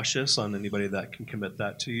cautious on anybody that can commit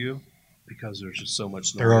that to you, because there's just so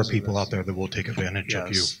much noise. There are people out there that will take advantage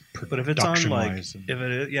of you. But if it's on if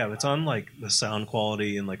it's on like the sound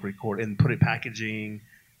quality and like record and put it packaging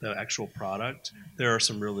the actual product, there are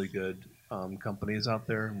some really good companies out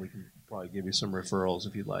there, and we can probably give you some referrals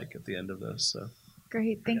if you'd like at the end of this. So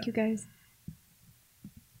Great, thank you guys.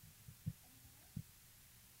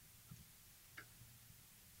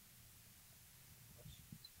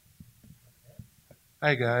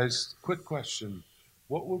 Hi guys, quick question.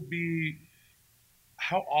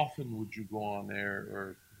 How often would you go on air,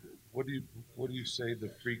 or what do you say the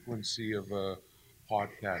frequency of a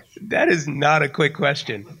podcast? That is not a quick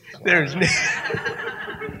question. There's no...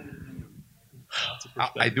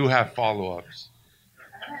 I do have follow-ups.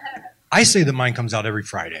 I say that mine comes out every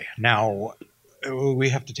Friday. Now, we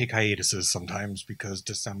have to take hiatuses sometimes because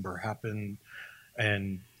December happened,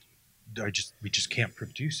 and we just can't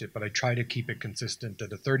produce it. But I try to keep it consistent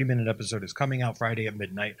that a 30-minute episode is coming out Friday at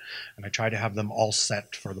midnight, and I try to have them all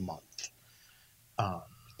set for the month.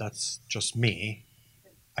 That's just me.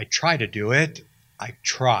 I try to do it. I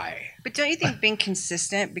try. But don't you think being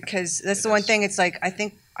consistent, because that's the one thing, it's like,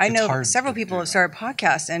 I know several people have started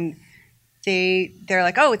podcasts and they're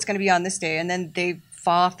like, oh, it's going to be on this day. And then they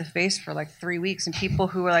fall off the face for like 3 weeks. And people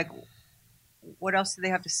who are like, what else do they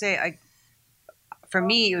have to say? For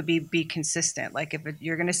me, it would be consistent. Like if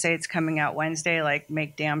you're going to say it's coming out Wednesday, like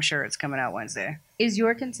make damn sure it's coming out Wednesday. Is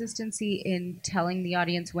your consistency in telling the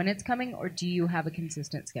audience when it's coming, or do you have a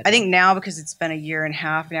consistent schedule? I think now, because it's been a year and a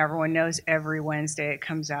half and everyone knows every Wednesday it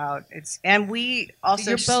comes out. And we also... So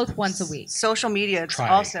you're both once a week. Social media, it's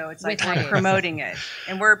like we're promoting it.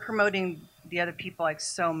 And we're promoting the other people like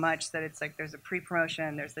so much that it's like there's a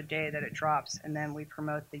pre-promotion, there's the day that it drops, and then we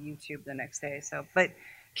promote the YouTube the next day. So, but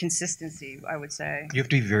consistency, I would say. You have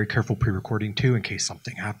to be very careful pre-recording too, in case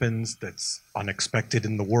something happens that's unexpected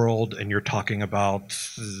in the world, and you're talking about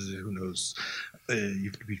who knows. You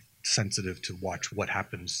have to be sensitive to watch what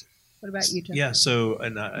happens. What about you, Jeff? Yeah, so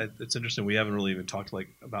it's interesting. We haven't really even talked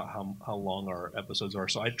about how long our episodes are.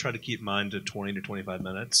 So I try to keep mine to 20 to 25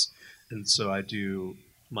 minutes, and so I do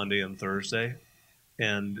Monday and Thursday,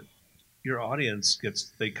 and your audience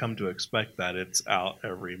they come to expect that it's out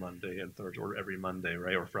every Monday and Thursday, or every Monday,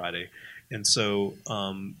 right, or Friday. And so,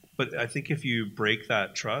 but I think if you break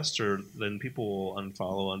that trust, then people will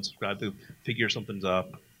unfollow, unsubscribe, they figure something's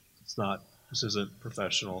up. This isn't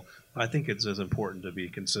professional. I think it's as important to be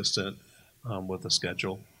consistent with the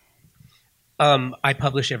schedule. I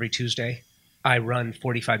publish every Tuesday. I run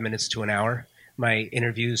 45 minutes to an hour. My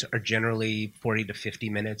interviews are generally 40 to 50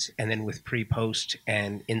 minutes, and then with pre-post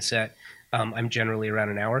and inset, I'm generally around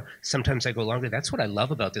an hour. Sometimes I go longer. That's what I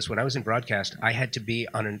love about this. When I was in broadcast, I had to be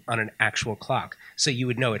on an actual clock. So you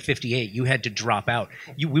would know at 58, you had to drop out.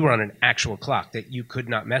 We were on an actual clock that you could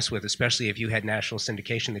not mess with, especially if you had national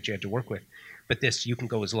syndication that you had to work with. But this, you can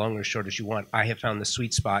go as long or as short as you want. I have found the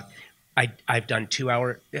sweet spot. I've done 2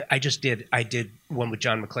 hour. I did one with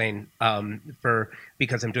John McClane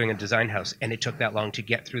because I'm doing a design house, and it took that long to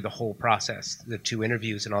get through the whole process, the 2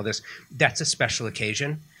 interviews and all this. That's a special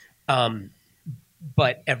occasion.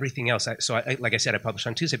 But everything else, like I said, I published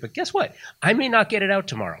on Tuesday. But guess what? I may not get it out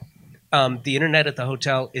tomorrow. The internet at the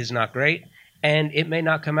hotel is not great, and it may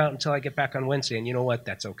not come out until I get back on Wednesday. And you know what?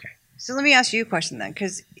 That's okay. So let me ask you a question then,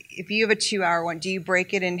 because if you have a 2 hour one, do you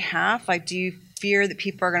break it in half? Like, do you fear that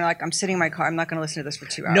people are going to I'm sitting in my car, I'm not going to listen to this for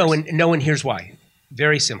 2 hours? No, and here's why.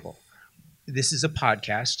 Very simple. This is a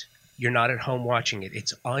podcast. You're not at home watching it.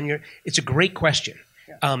 It's a great question.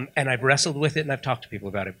 Yeah. And I've wrestled with it, and I've talked to people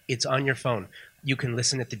about it. It's on your phone. You can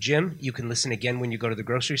listen at the gym. You can listen again when you go to the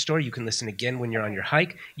grocery store. You can listen again when you're on your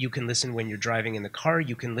hike. You can listen when you're driving in the car.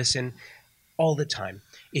 You can listen all the time.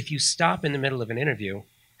 If you stop in the middle of an interview,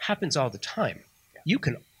 happens all the time. You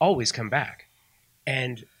can always come back,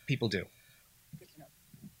 and people do.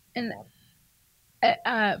 And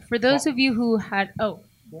for those of you who had,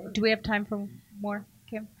 do we have time for more,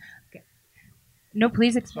 Kim? Okay. No,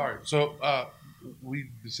 please explain. Sorry. So we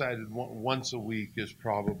decided once a week is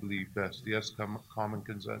probably best. Yes, common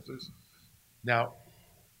consensus. Now,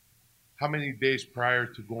 how many days prior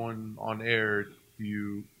to going on air do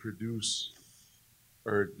you produce,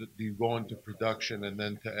 or do you go into production and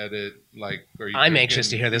then to edit? Like, I'm anxious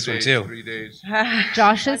to hear this one too. 3 days.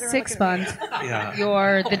 Josh is 6 months. Yeah.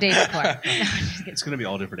 You're the day before. It's going to be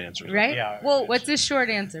all different answers, right? Yeah. Well, what's a short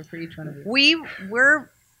answer for each one of you?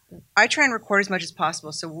 I try and record as much as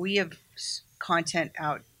possible, so we have content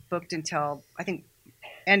out booked until I think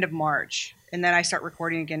end of March, and then I start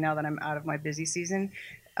recording again now that I'm out of my busy season.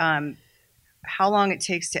 How long it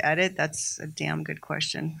takes to edit, that's a damn good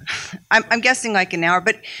question. I'm guessing like an hour,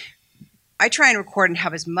 but I try and record and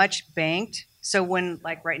have as much banked. So when,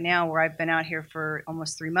 like right now, where I've been out here for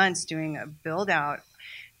almost 3 months doing a build out,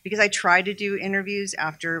 because I tried to do interviews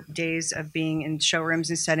after days of being in showrooms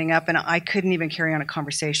and setting up, and I couldn't even carry on a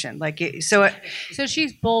conversation. So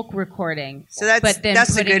she's bulk recording, so that's putting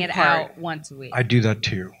the good it part. out once a week. I do that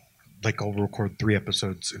too. Like I'll record 3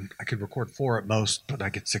 episodes, and I could record 4 at most, but I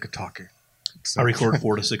get sick of talking. I record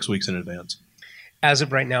 4 to 6 weeks in advance. As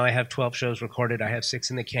of right now, I have 12 shows recorded. I have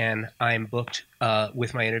 6 in the can. I'm booked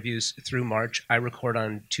with my interviews through March. I record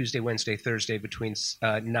on Tuesday, Wednesday, Thursday between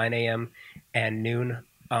 9 a.m. and noon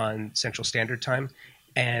on Central Standard Time.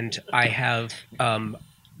 and I have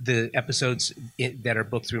the episodes that are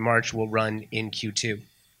booked through March will run in Q2.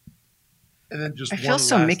 And then just I feel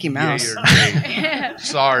so Mickey Mouse.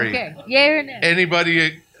 Sorry. Okay. Yay or nay?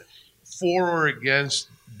 Anybody for or against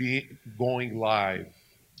going live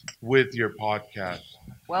with your podcast?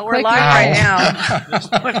 Well, we're live right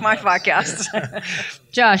now with my podcast.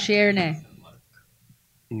 Josh, yay or nay?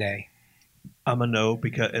 Nay. I'm a no,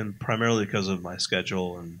 primarily because of my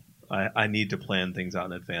schedule, and I need to plan things out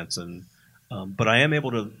in advance. And but I am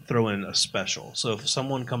able to throw in a special. So if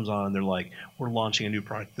someone comes on and they're like, "We're launching a new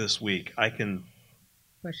product this week," I can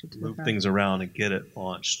move things around and get it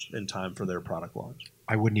launched in time for their product launch.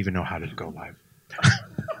 I wouldn't even know how to go live.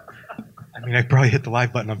 I mean, I probably hit the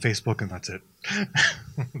live button on Facebook and that's it.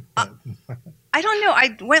 I don't know.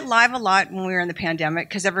 I went live a lot when we were in the pandemic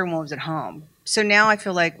because everyone was at home. So now I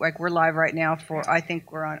feel like we're live right now for, I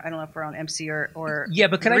think we're on, I don't know if we're on MC or yeah,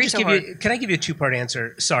 but can I just Retail give you a two-part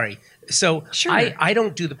answer? Sorry. So Sure. I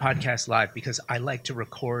don't do the podcast live because I like to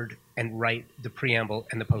record and write the preamble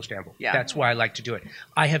and the postamble. Yeah. That's why I like to do it.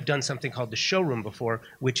 I have done something called the Showroom before,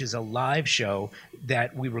 which is a live show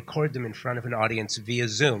that we record them in front of an audience via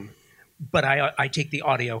Zoom. But I take the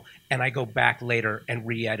audio and I go back later and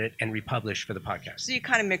re-edit and republish for the podcast. So you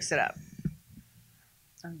kind of mix it up.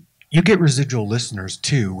 You get residual listeners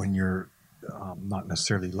too when you're not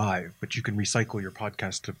necessarily live, but you can recycle your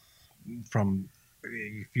podcast from,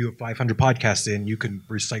 if you have 500 podcasts in, you can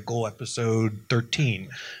recycle episode 13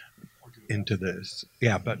 into this.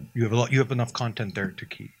 Yeah, but you have enough content there to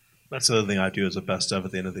keep. That's the other thing I do as a best of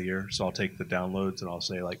at the end of the year. So I'll take the downloads and I'll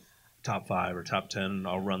say like top 5 or top 10. And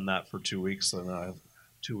I'll run that for 2 weeks, and then I have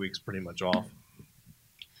 2 weeks pretty much off.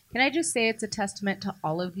 Can I just say it's a testament to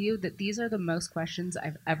all of you that these are the most questions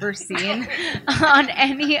I've ever seen on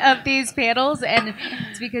any of these panels, and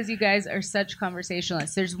it's because you guys are such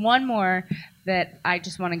conversationalists. There's one more that I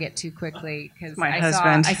just want to get to quickly because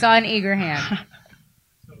I saw an eager hand.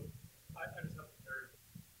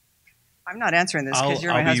 I'm not answering this because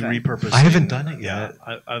you're my husband. I'll be repurposing. I haven't done it yet.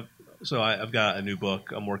 I've got a new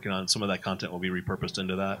book I'm working on. Some of that content will be repurposed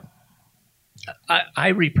into that.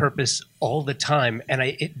 I repurpose all the time, and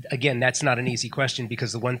again, that's not an easy question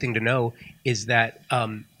because the one thing to know is that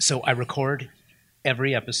so I record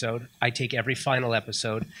every episode. I take every final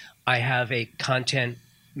episode. I have a content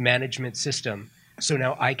management system, so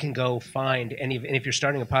now I can go find and if you're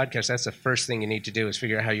starting a podcast, that's the first thing you need to do is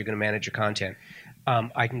figure out how you're going to manage your content.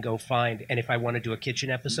 I can go find, and if I want to do a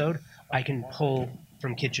kitchen episode, I can pull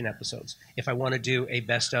from kitchen episodes. If I want to do a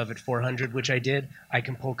best of at 400, which I did, I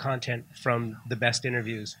can pull content from the best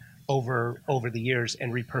interviews over the years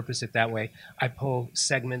and repurpose it that way. I pull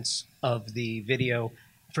segments of the video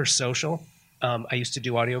for social. I used to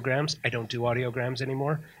do audiograms. I don't do audiograms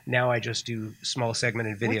anymore. Now I just do small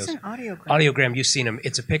segmented videos. What's an audiogram? Audiogram, you've seen them.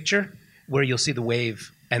 It's a picture where you'll see the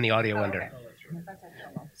wave and the audio under. Okay.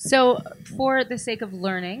 So, for the sake of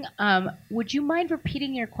learning, would you mind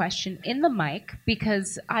repeating your question in the mic?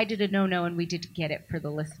 Because I did a no-no and we didn't get it for the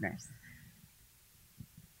listeners.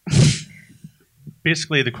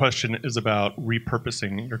 Basically, the question is about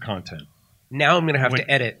repurposing your content. Now I'm going to have to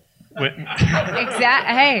edit.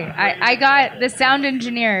 Hey, I got the sound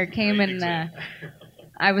engineer came and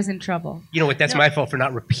I was in trouble. You know what? That's my fault for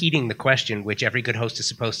not repeating the question, which every good host is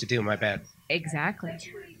supposed to do. My bad. Exactly.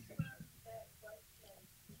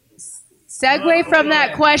 Segue from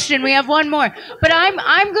that question. We have one more, but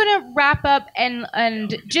I'm gonna wrap up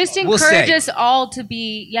and just encourage us all to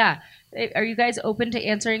be Are you guys open to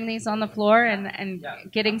answering these on the floor and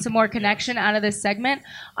getting some more connection out of this segment?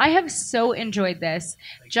 I have so enjoyed this.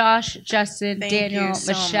 Josh, Justin, Daniel,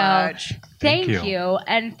 Michelle, thank you.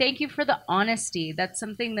 And thank you for the honesty. That's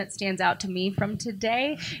something that stands out to me from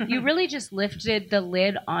today. You really just lifted the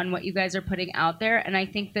lid on what you guys are putting out there. And I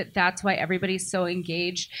think that that's why everybody's so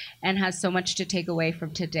engaged and has so much to take away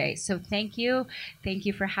from today. So thank you. Thank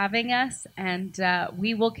you for having us. And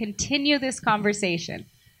we will continue this conversation.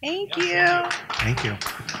 Thank you. Thank you.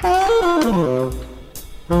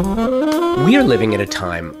 We are living in a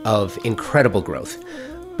time of incredible growth,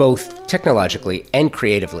 both technologically and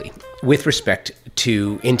creatively, with respect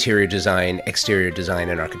to interior design, exterior design,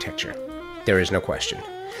 and architecture. There is no question.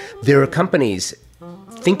 There are companies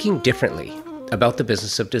thinking differently about the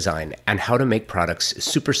business of design and how to make products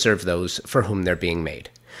super serve those for whom they're being made.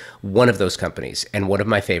 One of those companies, and one of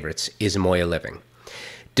my favorites, is Moya Living.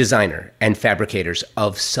 Designer and fabricators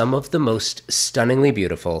of some of the most stunningly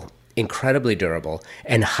beautiful, incredibly durable,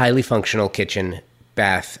 and highly functional kitchen,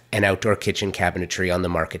 bath, and outdoor kitchen cabinetry on the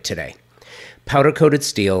market today. Powder-coated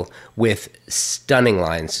steel with stunning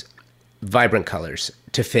lines, vibrant colors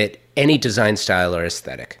to fit any design style or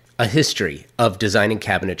aesthetic. a history of designing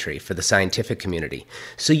cabinetry for the scientific community,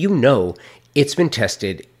 so you know it's been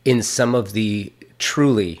tested in some of the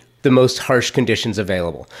truly the most harsh conditions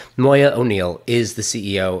available. Moya O'Neill is the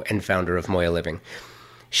CEO and founder of Moya Living.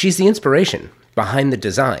 She's the inspiration behind the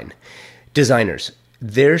design. Designers,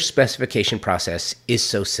 their specification process is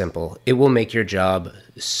so simple. It will make your job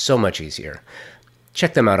so much easier.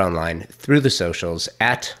 Check them out online through the socials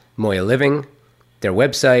at Moya Living, their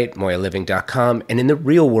website, moyaliving.com, and in the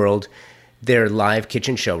real world, their live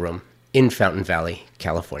kitchen showroom in Fountain Valley,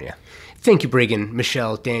 California. Thank you, Bregan,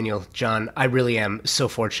 Michelle, Daniel, John. I really am so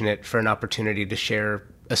fortunate for an opportunity to share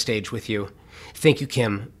a stage with you. Thank you,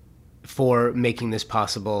 Kim, for making this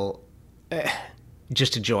possible.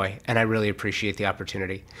 Just a joy, and I really appreciate the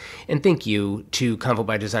opportunity. And thank you to Convo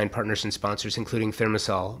by Design partners and sponsors, including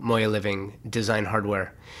Thermosol, Moya Living, Design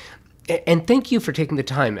Hardware. And thank you for taking the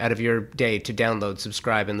time out of your day to download,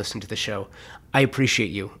 subscribe, and listen to the show. I appreciate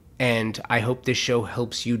you, and I hope this show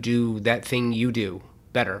helps you do that thing you do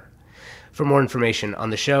better. For more information on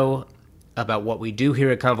the show, about what we do here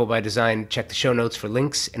at Convo by Design, check the show notes for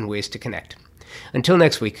links and ways to connect. Until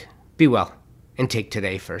next week, be well, and take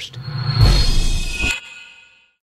today first.